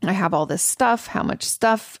 I have all this stuff. How much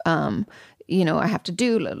stuff, I have to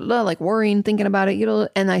do, like worrying, thinking about it,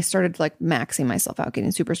 and I started like maxing myself out,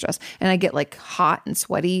 getting super stressed. And I get like hot and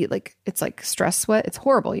sweaty, like it's like stress sweat. It's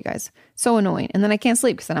horrible, you guys. So annoying. And then I can't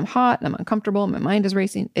sleep because then I'm hot and I'm uncomfortable and my mind is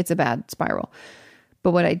racing. It's a bad spiral.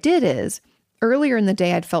 But what I did is earlier in the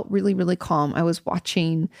day, I'd felt really, really calm. I was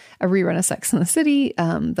watching a rerun of Sex and the City,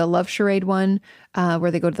 the Love Charade one,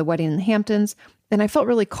 where they go to the wedding in the Hamptons. And I felt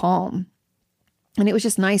really calm. And it was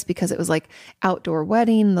just nice because it was like outdoor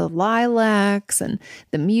wedding, the lilacs and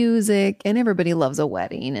the music, and everybody loves a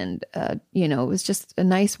wedding. And, it was just a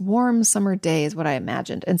nice warm summer day is what I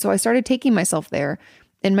imagined. And so I started taking myself there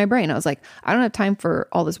in my brain. I was like, I don't have time for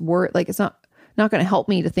all this work. Like, it's not going to help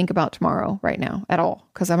me to think about tomorrow right now at all,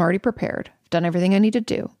 because I'm already prepared. I've done everything I need to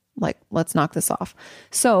do. Like, let's knock this off.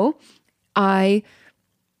 So I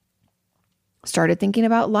started thinking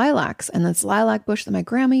about lilacs and this lilac bush that my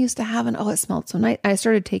grandma used to have. And oh, it smelled so nice. I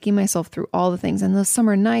started taking myself through all the things and those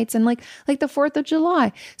summer nights and like the 4th of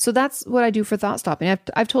July. So that's what I do for thought stopping.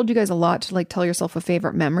 I've told you guys a lot to like tell yourself a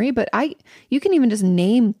favorite memory, but you can even just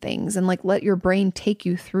name things and like let your brain take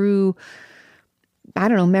you through, I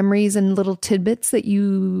don't know, memories and little tidbits that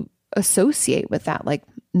you associate with that. Like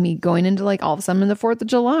me going into like all of a sudden in the 4th of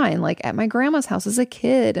July and like at my grandma's house as a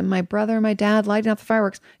kid and my brother and my dad lighting up the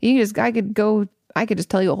fireworks. I could just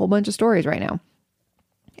tell you a whole bunch of stories right now.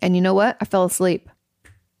 And you know what? I fell asleep.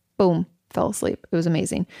 Boom, fell asleep. It was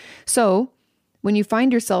amazing. So when you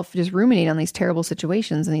find yourself just ruminating on these terrible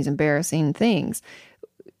situations and these embarrassing things,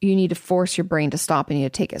 you need to force your brain to stop and you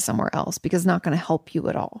need to take it somewhere else because it's not going to help you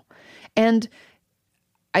at all. And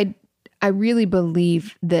I really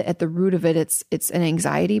believe that at the root of it, it's an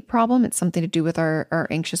anxiety problem. It's something to do with our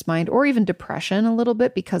anxious mind or even depression a little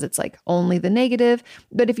bit because it's like only the negative.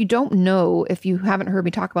 But if you don't know, if you haven't heard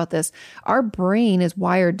me talk about this, our brain is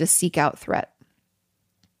wired to seek out threat.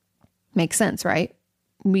 Makes sense, right?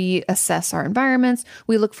 We assess our environments.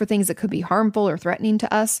 We look for things that could be harmful or threatening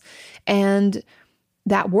to us. And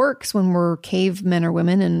that works when we're cavemen or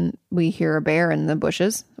women and we hear a bear in the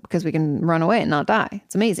bushes because we can run away and not die.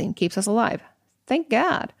 It's amazing. Keeps us alive. Thank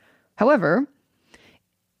God. However,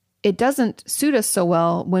 it doesn't suit us so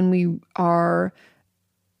well when we are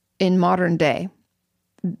in modern day.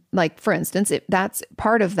 Like, for instance, that's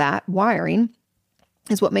part of that wiring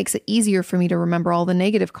is what makes it easier for me to remember all the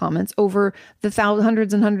negative comments over the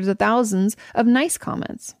hundreds and hundreds of thousands of nice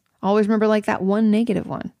comments. Always remember like that one negative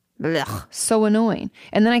one. Ugh, so annoying.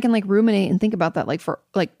 And then I can like ruminate and think about that like for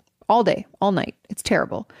like all day, all night. It's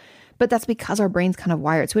terrible. But that's because our brain's kind of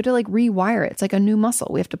wired. So we have to like rewire it. It's like a new muscle.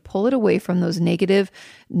 We have to pull it away from those negative,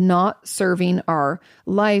 not serving our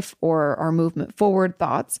life or our movement forward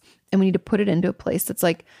thoughts. And we need to put it into a place that's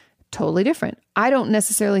like totally different. I don't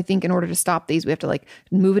necessarily think in order to stop these, we have to like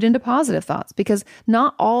move it into positive thoughts because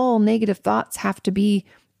not all negative thoughts have to be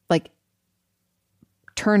like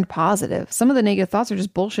turned positive. Some of the negative thoughts are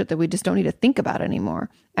just bullshit that we just don't need to think about anymore.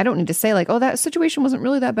 I don't need to say like, oh, that situation wasn't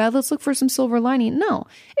really that bad. Let's look for some silver lining. No,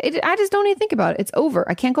 I just don't need to think about it. It's over.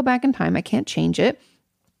 I can't go back in time. I can't change it.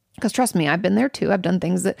 Because trust me, I've been there too. I've done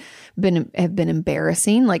things that have been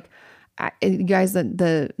embarrassing. Like, guys,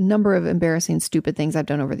 the number of embarrassing, stupid things I've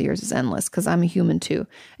done over the years is endless because I'm a human too.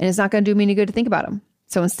 And it's not going to do me any good to think about them.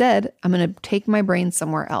 So instead, I'm going to take my brain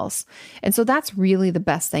somewhere else. And so that's really the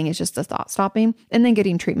best thing is just the thought stopping and then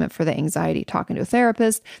getting treatment for the anxiety, talking to a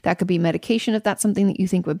therapist. That could be medication if that's something that you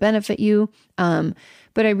think would benefit you.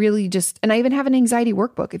 But I really and I even have an anxiety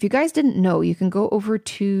workbook. If you guys didn't know, you can go over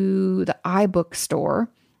to the iBook store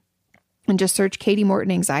and just search Katie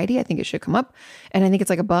Morton anxiety. I think it should come up. And I think it's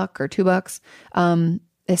like $1 or $2.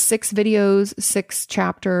 It's 6 videos, 6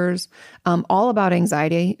 chapters, all about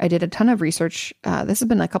anxiety. I did a ton of research. This has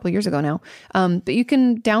been a couple of years ago now. But you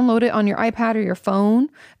can download it on your iPad or your phone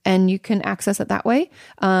and you can access it that way.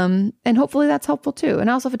 And hopefully that's helpful too. And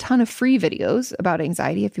I also have a ton of free videos about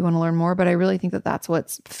anxiety if you want to learn more. But I really think that that's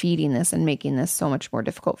what's feeding this and making this so much more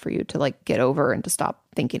difficult for you to like get over and to stop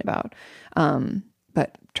thinking about.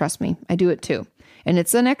 But trust me, I do it too. And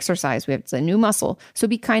it's an exercise. It's a new muscle. So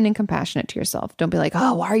be kind and compassionate to yourself. Don't be like,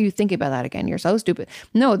 oh, why are you thinking about that again? You're so stupid.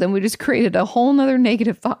 No, then we just created a whole nother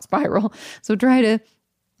negative thought spiral. So try to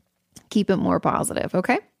keep it more positive.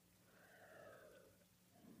 Okay.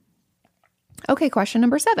 Okay. Question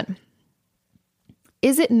number 7.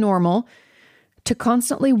 Is it normal to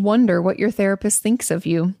constantly wonder what your therapist thinks of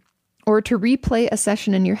you? Or to replay a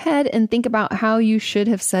session in your head and think about how you should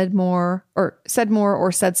have said more or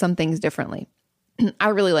said some things differently? I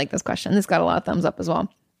really like this question. This got a lot of thumbs up as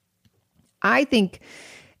well. I think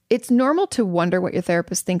it's normal to wonder what your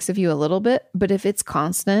therapist thinks of you a little bit, but if it's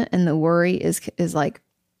constant and the worry is like,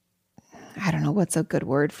 I don't know what's a good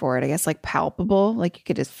word for it. I guess like palpable, like you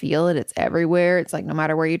could just feel it. It's everywhere. It's like no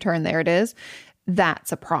matter where you turn, there it is.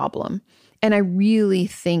 That's a problem. And I really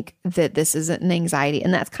think that this is an anxiety.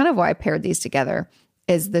 And that's kind of why I paired these together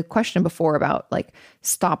is the question before about like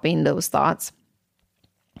stopping those thoughts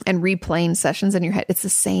and replaying sessions in your head. It's the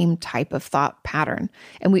same type of thought pattern.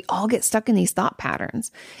 And we all get stuck in these thought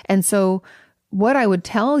patterns. And so what I would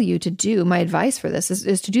tell you to do, my advice for this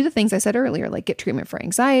is to do the things I said earlier, like get treatment for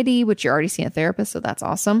anxiety, which you're already seeing a therapist. So that's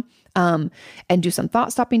awesome. And do some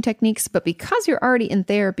thought stopping techniques. But because you're already in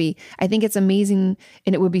therapy, I think it's amazing.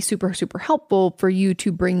 And it would be super, super helpful for you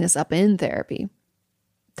to bring this up in therapy.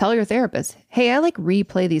 Tell your therapist, hey, I like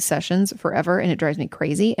replay these sessions forever and it drives me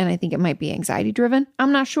crazy. And I think it might be anxiety driven.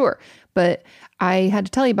 I'm not sure, but I had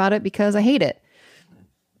to tell you about it because I hate it.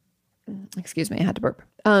 Excuse me. I had to burp.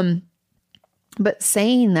 But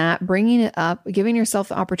saying that, bringing it up, giving yourself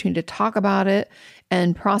the opportunity to talk about it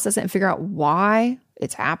and process it and figure out why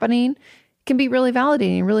it's happening can be really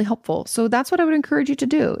validating and really helpful. So that's what I would encourage you to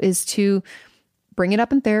do, is to bring it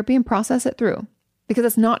up in therapy and process it through, because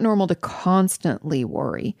it's not normal to constantly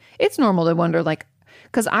worry. It's normal to wonder, like,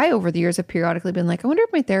 because I, over the years, have periodically been like, I wonder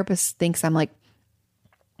if my therapist thinks I'm like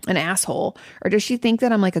an asshole, or does she think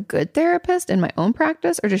that I'm like a good therapist in my own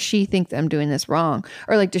practice, or does she think that I'm doing this wrong?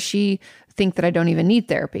 Or like, does she think that I don't even need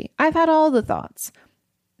therapy? I've had all the thoughts,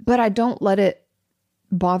 but I don't let it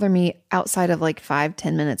bother me outside of like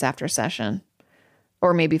 5-10 minutes after session,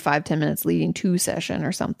 or maybe 5-10 minutes leading to session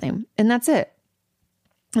or something. And that's it.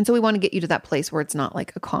 And so we want to get you to that place where it's not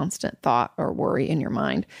like a constant thought or worry in your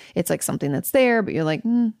mind. It's like something that's there, but you're like,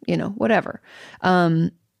 whatever.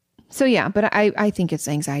 So yeah, but I think it's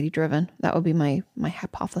anxiety driven. That would be my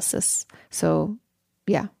hypothesis. So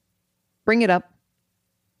yeah, bring it up.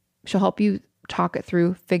 She'll help you talk it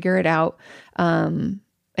through, figure it out, and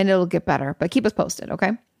it'll get better. But keep us posted,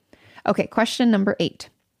 okay? Okay, question number 8.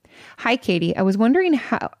 Hi, Katie. I was wondering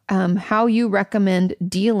how you recommend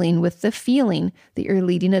dealing with the feeling that you're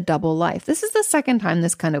leading a double life. This is the second time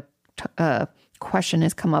this kind of question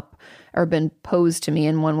has come up or been posed to me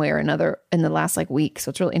in one way or another in the last week. So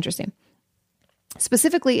it's really interesting.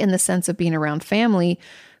 Specifically in the sense of being around family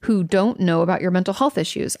who don't know about your mental health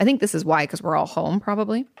issues. I think this is why, because we're all home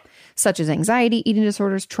probably, such as anxiety, eating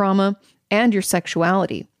disorders, trauma, and your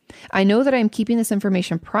sexuality. I know that I'm keeping this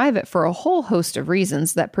information private for a whole host of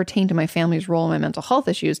reasons that pertain to my family's role in my mental health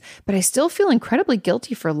issues, but I still feel incredibly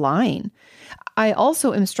guilty for lying. I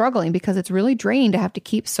also am struggling because it's really draining to have to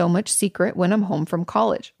keep so much secret when I'm home from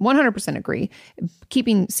college. 100% agree.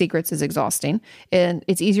 Keeping secrets is exhausting, and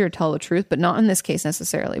it's easier to tell the truth, but not in this case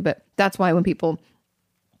necessarily. But that's why when people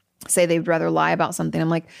say they'd rather lie about something, I'm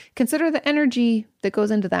like, consider the energy that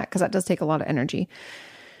goes into that, because that does take a lot of energy.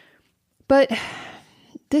 But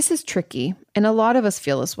this is tricky, and a lot of us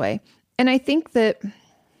feel this way. And I think that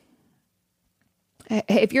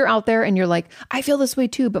if you're out there and you're like, I feel this way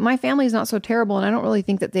too, but my family is not so terrible, and I don't really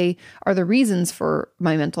think that they are the reasons for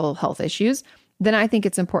my mental health issues, then I think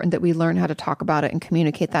it's important that we learn how to talk about it and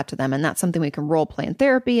communicate that to them. And that's something we can role play in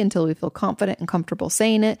therapy until we feel confident and comfortable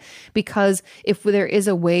saying it. Because if there is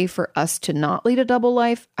a way for us to not lead a double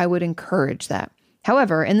life, I would encourage that.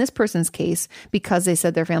 However, in this person's case, because they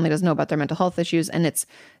said their family doesn't know about their mental health issues and it's,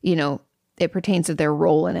 it pertains to their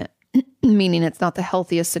role in it, meaning it's not the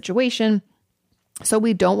healthiest situation. So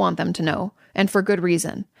we don't want them to know, and for good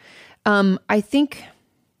reason. I think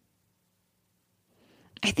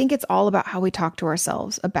it's all about how we talk to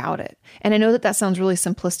ourselves about it. And I know that sounds really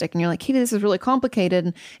simplistic, and you're like, Katie, this is really complicated.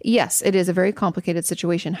 And yes, it is a very complicated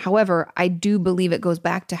situation. However, I do believe it goes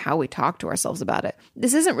back to how we talk to ourselves about it.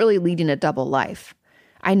 This isn't really leading a double life.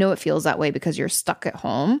 I know it feels that way because you're stuck at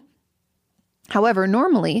home. However,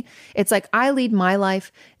 normally it's like I lead my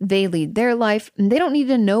life, they lead their life, and they don't need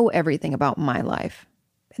to know everything about my life.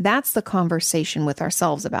 That's the conversation with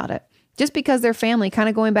ourselves about it. Just because they're family, kind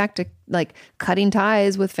of going back to like cutting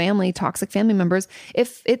ties with family, toxic family members,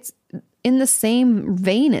 if it's in the same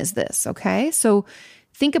vein as this, okay? So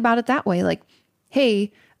think about it that way. Like,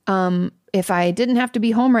 hey, if I didn't have to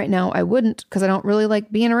be home right now, I wouldn't, because I don't really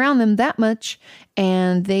like being around them that much.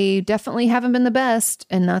 And they definitely haven't been the best.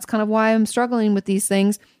 And that's kind of why I'm struggling with these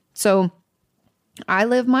things. So I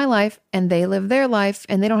live my life and they live their life,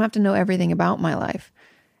 and they don't have to know everything about my life.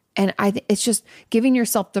 And it's just giving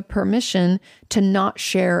yourself the permission to not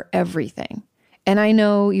share everything. And I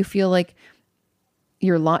know you feel like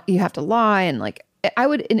you have to lie, and like I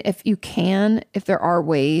would, and if you can, if there are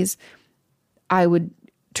ways, I would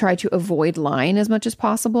try to avoid lying as much as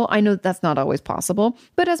possible. I know that's not always possible,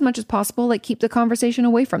 but as much as possible, like keep the conversation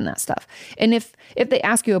away from that stuff. And if they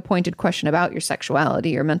ask you a pointed question about your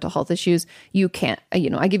sexuality or mental health issues, you can't,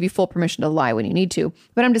 I give you full permission to lie when you need to,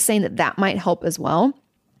 but I'm just saying that might help as well.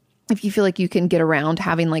 If you feel like you can get around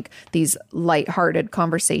having like these lighthearted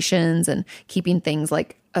conversations and keeping things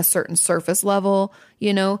like a certain surface level,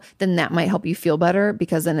 then that might help you feel better,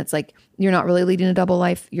 because then it's like you're not really leading a double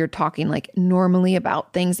life. You're talking like normally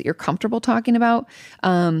about things that you're comfortable talking about.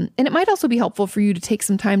 And it might also be helpful for you to take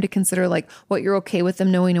some time to consider like what you're okay with them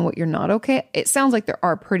knowing and what you're not okay. It sounds like there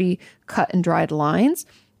are pretty cut and dried lines,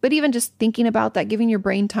 but even just thinking about that, giving your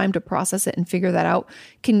brain time to process it and figure that out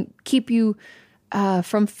can keep you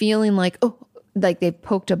from feeling like, like they've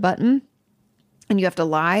poked a button and you have to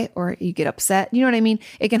lie or you get upset. You know what I mean?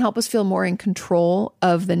 It can help us feel more in control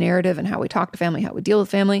of the narrative and how we talk to family, how we deal with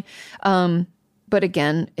family. But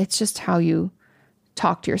again, it's just how you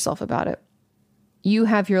talk to yourself about it. You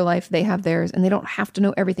have your life, they have theirs, and they don't have to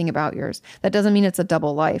know everything about yours. That doesn't mean it's a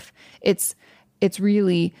double life. It's It's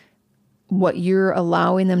really what you're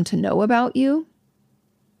allowing them to know about you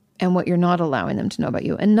and what you're not allowing them to know about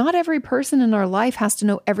you. And not every person in our life has to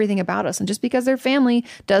know everything about us. And just because their family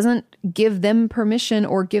doesn't give them permission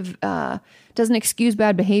or doesn't excuse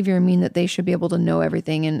bad behavior mean that they should be able to know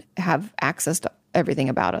everything and have access to everything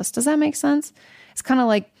about us. Does that make sense? It's kind of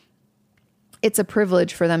like it's a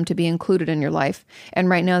privilege for them to be included in your life. And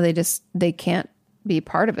right now they can't be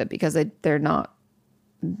part of it because they're not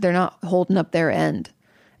holding up their end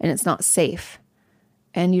and it's not safe.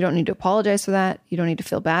 And you don't need to apologize for that. You don't need to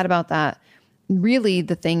feel bad about that. Really,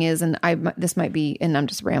 the thing is, and this might be, and I'm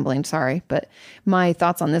just rambling, sorry, but my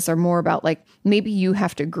thoughts on this are more about like, maybe you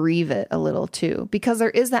have to grieve it a little too, because there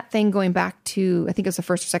is that thing going back to, I think it's the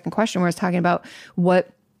first or second question where I was talking about what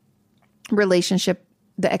relationship,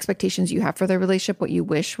 the expectations you have for their relationship, what you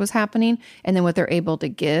wish was happening, and then what they're able to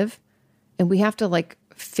give. And we have to like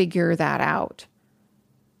figure that out.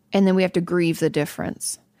 And then we have to grieve the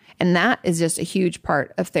difference. And that is just a huge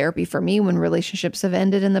part of therapy for me when relationships have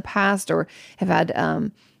ended in the past or have had,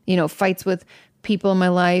 fights with people in my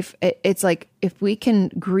life. It's like, if we can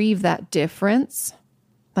grieve that difference,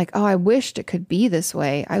 like, oh, I wished it could be this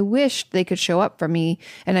way. I wished they could show up for me.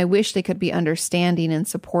 And I wish they could be understanding and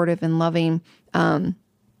supportive and loving. Then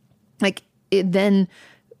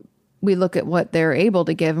we look at what they're able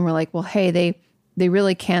to give and we're like, well, hey, they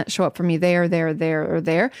really can't show up for me there, or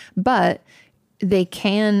there, but they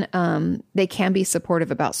can be supportive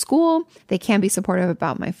about school. They can be supportive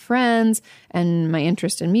about my friends and my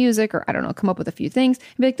interest in music, or I don't know, come up with a few things.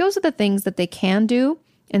 Be like, those are the things that they can do.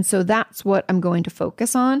 And so that's what I'm going to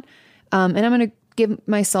focus on. And I'm going to give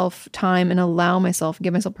myself time and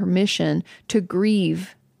give myself permission to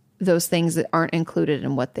grieve those things that aren't included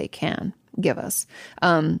in what they can give us.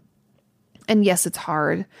 And yes, it's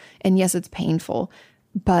hard. And yes, it's painful,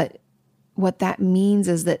 but what that means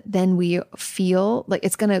is that then we feel like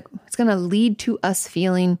it's going to lead to us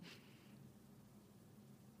feeling,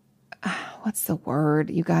 what's the word,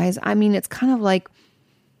 you guys? I mean, it's kind of like,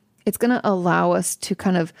 it's going to allow us to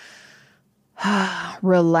kind of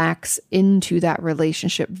relax into that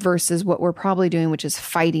relationship versus what we're probably doing, which is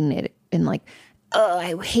fighting it and like, oh,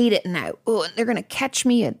 I hate it. And they're going to catch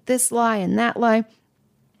me at this lie and that lie.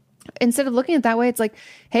 Instead of looking at it that way, it's like,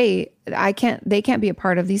 hey, they can't be a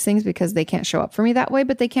part of these things because they can't show up for me that way,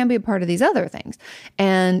 but they can be a part of these other things.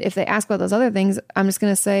 And if they ask about those other things, I'm just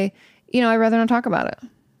going to say, I'd rather not talk about it.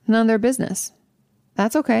 None of their business.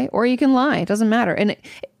 That's okay. Or you can lie. It doesn't matter. And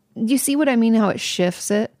you see what I mean? How it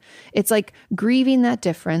shifts it. It's like grieving that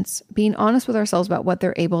difference, being honest with ourselves about what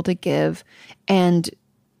they're able to give, and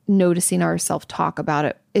noticing our self-talk about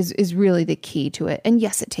it is really the key to it. And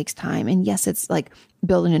yes, it takes time. And yes, it's like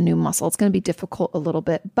building a new muscle. It's going to be difficult a little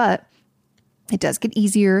bit, but it does get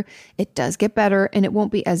easier. It does get better. And it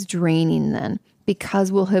won't be as draining then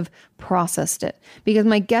because we'll have processed it. Because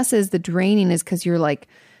my guess is the draining is because you're like,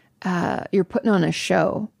 you're putting on a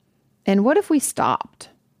show. And what if we stopped?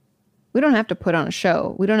 We don't have to put on a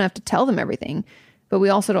show. We don't have to tell them everything, but we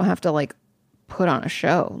also don't have to like put on a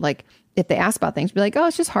show. Like if they ask about things, be like, oh,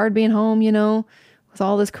 it's just hard being home, with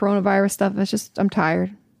all this coronavirus stuff. I'm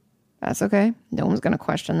tired. That's okay. No one's going to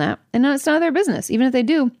question that. And no, it's none of their business. Even if they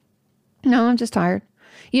do, no, I'm just tired.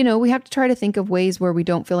 We have to try to think of ways where we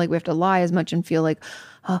don't feel like we have to lie as much and feel like,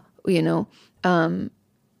 and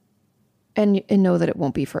know that it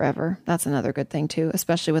won't be forever. That's another good thing too,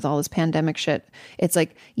 especially with all this pandemic shit. It's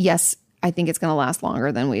like, yes, I think it's going to last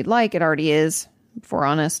longer than we'd like. It already is, if we're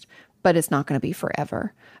honest, but it's not going to be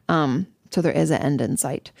forever. So there is an end in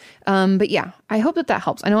sight. But yeah, I hope that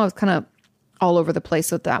helps. I know I was kind of all over the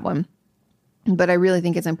place with that one, but I really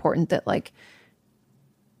think it's important that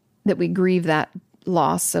that we grieve that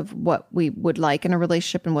loss of what we would like in a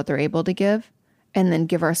relationship and what they're able to give, and then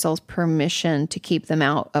give ourselves permission to keep them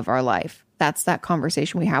out of our life. That's that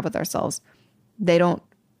conversation we have with ourselves. They don't,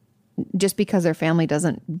 just because their family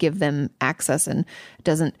doesn't give them access and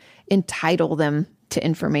doesn't entitle them to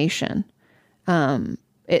information.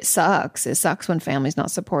 It sucks. It sucks when family's not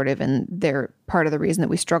supportive, and they're part of the reason that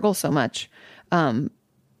we struggle so much.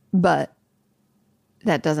 But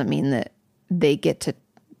that doesn't mean that they get to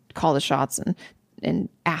call the shots and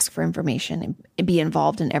ask for information and be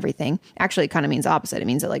involved in everything. Actually, it kind of means the opposite. It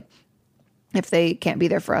means that like, if they can't be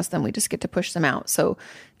there for us, then we just get to push them out. So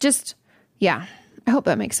yeah, I hope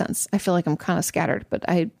that makes sense. I feel like I'm kind of scattered,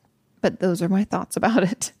 but those are my thoughts about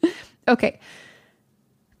it. Okay.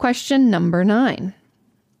 Question number 9.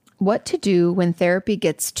 What to do when therapy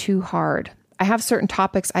gets too hard? I have certain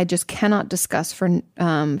topics I just cannot discuss for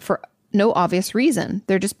no obvious reason.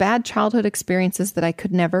 They're just bad childhood experiences that I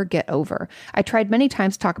could never get over. I tried many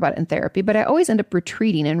times to talk about it in therapy, but I always end up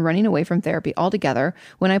retreating and running away from therapy altogether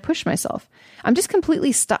when I push myself. I'm just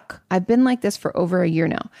completely stuck. I've been like this for over a year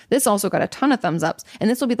now. This also got a ton of thumbs ups, and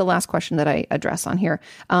this will be the last question that I address on here.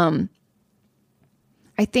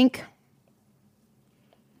 I think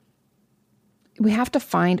we have to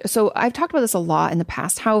find, so I've talked about this a lot in the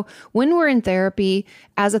past, how when we're in therapy,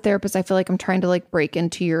 as a therapist, I feel like I'm trying to like break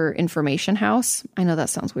into your information house. I know that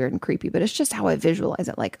sounds weird and creepy, but it's just how I visualize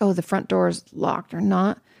it. Like, oh, the front door is locked or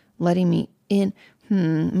not letting me in.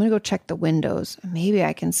 I'm going to go check the windows. Maybe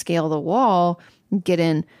I can scale the wall and get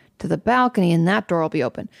in to the balcony and that door will be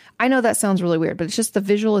open. I know that sounds really weird, but it's just the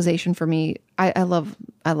visualization for me. I love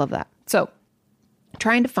that. So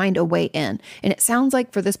trying to find a way in. And it sounds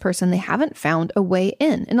like for this person, they haven't found a way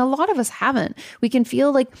in. And a lot of us haven't. We can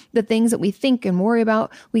feel like the things that we think and worry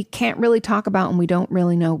about, we can't really talk about and we don't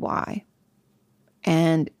really know why.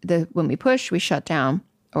 And when we push, we shut down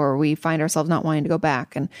or we find ourselves not wanting to go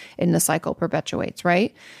back and the cycle perpetuates,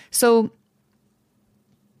 right? So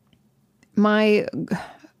my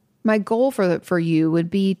goal for you would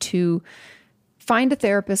be to find a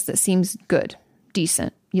therapist that seems good,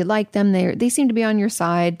 decent. You like them. They seem to be on your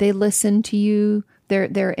side. They listen to you.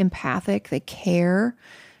 They're empathic. They care.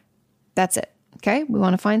 That's it. Okay. We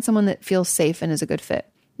want to find someone that feels safe and is a good fit.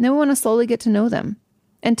 And then we want to slowly get to know them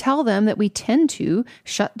and tell them that we tend to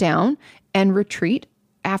shut down and retreat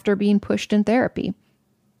after being pushed in therapy.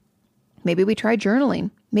 Maybe we try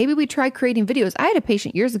journaling. Maybe we try creating videos. I had a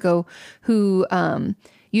patient years ago who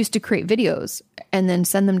used to create videos and then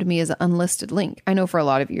send them to me as an unlisted link. I know for a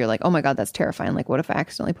lot of you, you're like, oh my God, that's terrifying. Like, what if I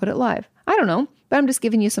accidentally put it live? I don't know, but I'm just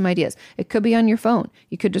giving you some ideas. It could be on your phone.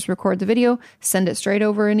 You could just record the video, send it straight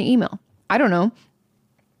over in an email. I don't know.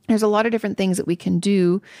 There's a lot of different things that we can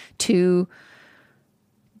do to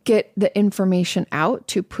get the information out,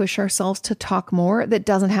 to push ourselves to talk more. That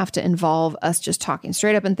doesn't have to involve us just talking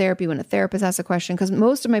straight up in therapy when a therapist asks a question, because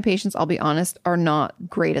most of my patients, I'll be honest, are not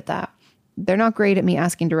great at that. They're not great at me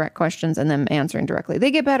asking direct questions and them answering directly.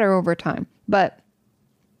 They get better over time, but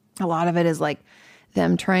a lot of it is like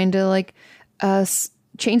them trying to like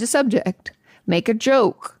change the subject, make a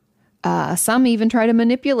joke. Some even try to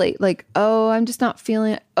manipulate, like, oh, I'm just not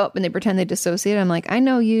feeling it. Oh, and they pretend they dissociate. I'm like, I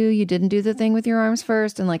know you didn't do the thing with your arms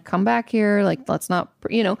first, and like, come back here. Like, let's not,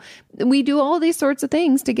 we do all these sorts of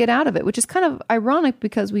things to get out of it, which is kind of ironic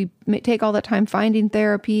because we take all that time finding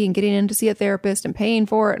therapy and getting in to see a therapist and paying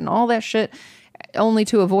for it and all that shit only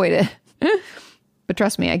to avoid it. But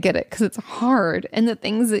trust me, I get it because it's hard. And the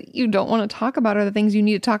things that you don't want to talk about are the things you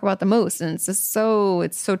need to talk about the most. And it's just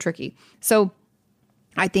it's so tricky. So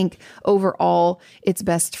I think overall, it's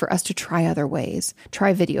best for us to try other ways.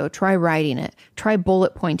 Try video, try writing it, try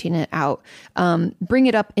bullet pointing it out. Bring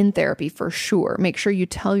it up in therapy for sure. Make sure you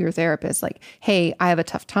tell your therapist like, hey, I have a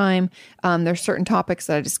tough time. There's certain topics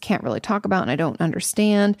that I just can't really talk about and I don't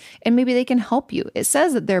understand. And maybe they can help you. It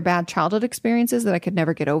says that they're bad childhood experiences that I could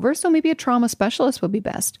never get over. So maybe a trauma specialist would be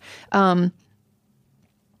best.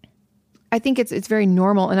 I think it's very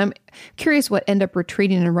normal. And I'm curious what end up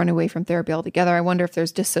retreating and run away from therapy altogether. I wonder if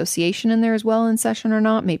there's dissociation in there as well in session or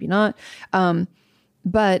not. Maybe not.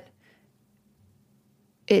 But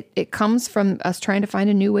it comes from us trying to find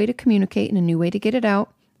a new way to communicate and a new way to get it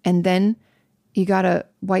out. And then you got to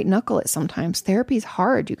white knuckle it sometimes. Therapy is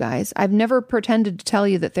hard, you guys. I've never pretended to tell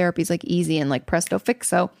you that therapy is like easy and like presto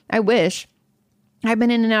fixo. I wish. I've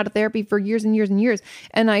been in and out of therapy for years and years and years.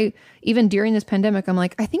 And even during this pandemic, I'm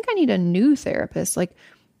like, I think I need a new therapist. Like,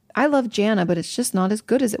 I love Jana, but it's just not as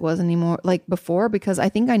good as it was anymore, like before, because I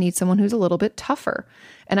think I need someone who's a little bit tougher.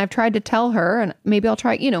 And I've tried to tell her, and maybe I'll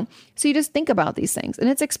try, so you just think about these things. And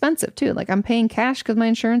it's expensive too. Like, I'm paying cash because my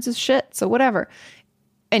insurance is shit. So whatever.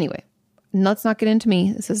 Anyway, let's not get into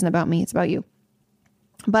me. This isn't about me. It's about you.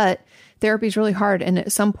 But therapy is really hard. And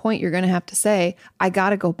at some point, you're going to have to say, I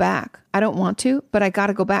got to go back. I don't want to, but I got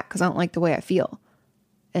to go back because I don't like the way I feel.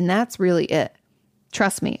 And that's really it.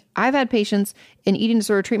 Trust me. I've had patients in eating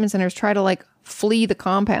disorder treatment centers try to like flee the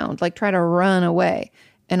compound, like try to run away.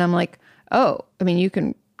 And I'm like, oh, I mean, you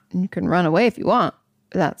can run away if you want.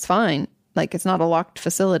 That's fine. Like, it's not a locked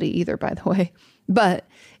facility either, by the way. But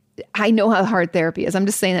I know how hard therapy is. I'm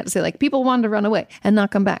just saying that to say, like, people wanted to run away and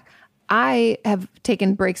not come back. I have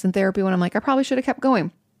taken breaks in therapy when I'm like, I probably should have kept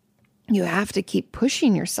going. You have to keep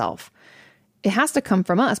pushing yourself. It has to come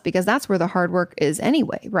from us because that's where the hard work is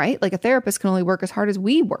anyway, right? Like, a therapist can only work as hard as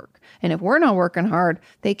we work. And if we're not working hard,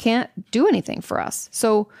 they can't do anything for us.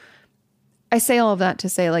 So I say all of that to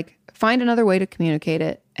say, like, find another way to communicate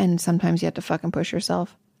it. And sometimes you have to fucking push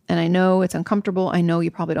yourself. And I know it's uncomfortable. I know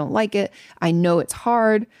you probably don't like it. I know it's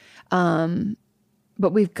hard.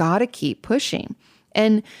 But we've got to keep pushing.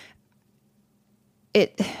 And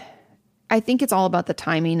I think it's all about the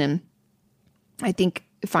timing. And I think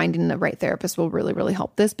finding the right therapist will really, really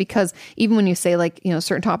help this, because even when you say like,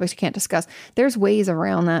 certain topics you can't discuss, there's ways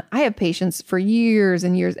around that. I have patients for years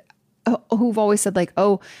and years who've always said like,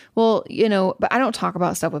 oh, well, but I don't talk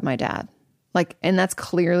about stuff with my dad. Like, and that's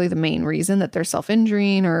clearly the main reason that they're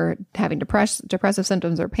self-injuring or having depressive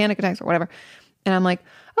symptoms or panic attacks or whatever. And I'm like,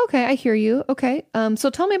 okay, I hear you. Okay. So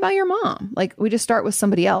tell me about your mom. Like, we just start with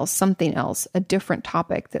somebody else, something else, a different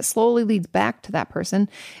topic that slowly leads back to that person.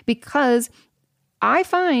 Because I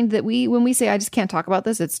find that when we say, I just can't talk about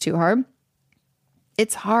this, it's too hard.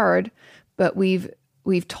 It's hard, but we've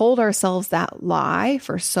told ourselves that lie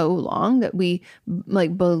for so long that we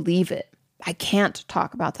like believe it. I can't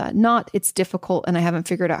talk about that. Not it's difficult and I haven't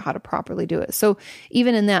figured out how to properly do it. So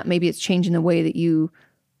even in that, maybe it's changing the way that you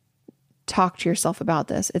talk to yourself about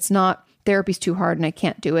this. It's not therapy's too hard and I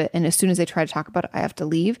can't do it. And as soon as I try to talk about it, I have to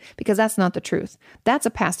leave, because that's not the truth. That's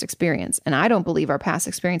a past experience. And I don't believe our past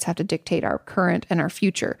experience have to dictate our current and our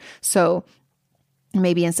future. So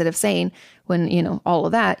maybe instead of saying when, all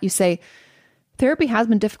of that, you say, therapy has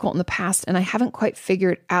been difficult in the past and I haven't quite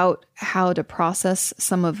figured out how to process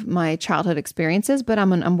some of my childhood experiences, but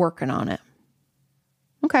I'm working on it.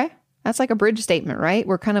 Okay. That's like a bridge statement, right?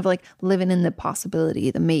 We're kind of like living in the possibility,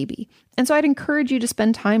 the maybe. And so I'd encourage you to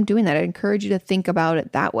spend time doing that. I'd encourage you to think about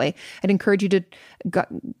it that way. I'd encourage you to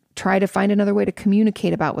try to find another way to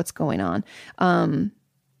communicate about what's going on.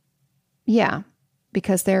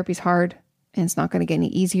 Because therapy's hard and it's not going to get any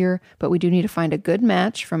easier, but we do need to find a good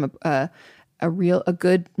match from a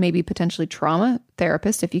good, maybe potentially trauma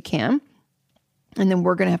therapist if you can. And then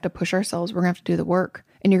we're going to have to push ourselves. We're going to have to do the work,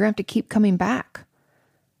 and you're going to have to keep coming back.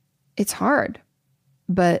 It's hard,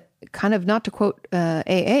 but kind of not to quote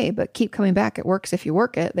AA, but keep coming back. It works if you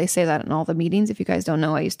work it. They say that in all the meetings. If you guys don't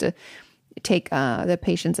know, I used to take the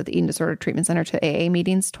patients at the Eating Disorder Treatment Center to AA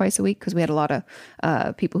meetings twice a week, because we had a lot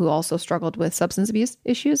of people who also struggled with substance abuse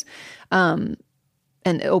issues.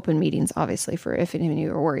 And open meetings, obviously, for if any of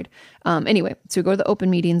you are worried. Anyway, so we go to the open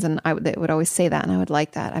meetings, and they would always say that, and I would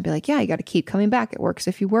like that. I'd be like, yeah, you got to keep coming back. It works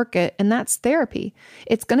if you work it. And that's therapy.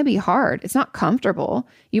 It's going to be hard. It's not comfortable.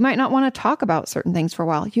 You might not want to talk about certain things for a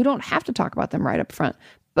while. You don't have to talk about them right up front,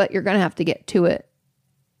 but you're going to have to get to it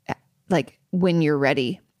like when you're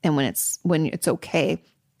ready and when it's okay.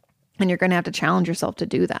 And you're going to have to challenge yourself to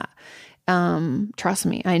do that. Trust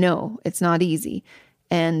me, I know it's not easy.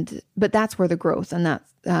 But that's where the growth and that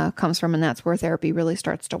comes from. And that's where therapy really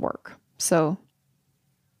starts to work. So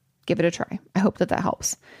give it a try. I hope that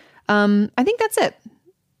helps. I think that's it.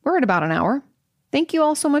 We're at about an hour. Thank you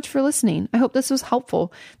all so much for listening. I hope this was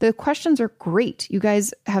helpful. The questions are great. You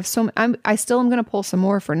guys have I still am going to pull some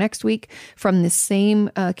more for next week from the same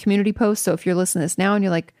community post. So if you're listening to this now and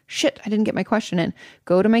you're like, shit, I didn't get my question in,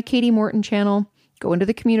 go to my Katie Morton channel. Go into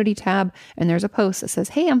the community tab, and there's a post that says,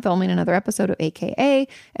 hey, I'm filming another episode of AKA,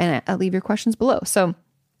 and I'll leave your questions below. So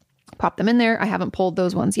pop them in there. I haven't pulled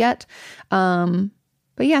those ones yet. But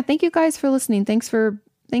yeah, thank you guys for listening. Thanks for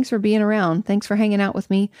being around. Thanks for hanging out with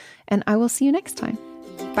me, and I will see you next time.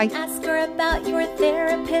 Bye. Ask her about your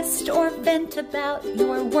therapist or vent about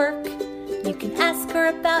your work. You can ask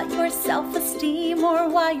her about your self-esteem or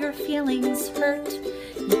why your feelings hurt.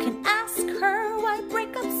 You can ask her why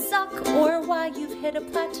breakups suck or why you've hit a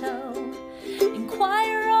plateau.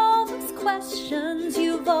 Inquire all those questions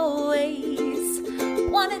you've always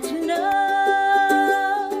wanted to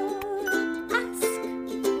know. Ask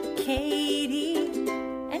Katie.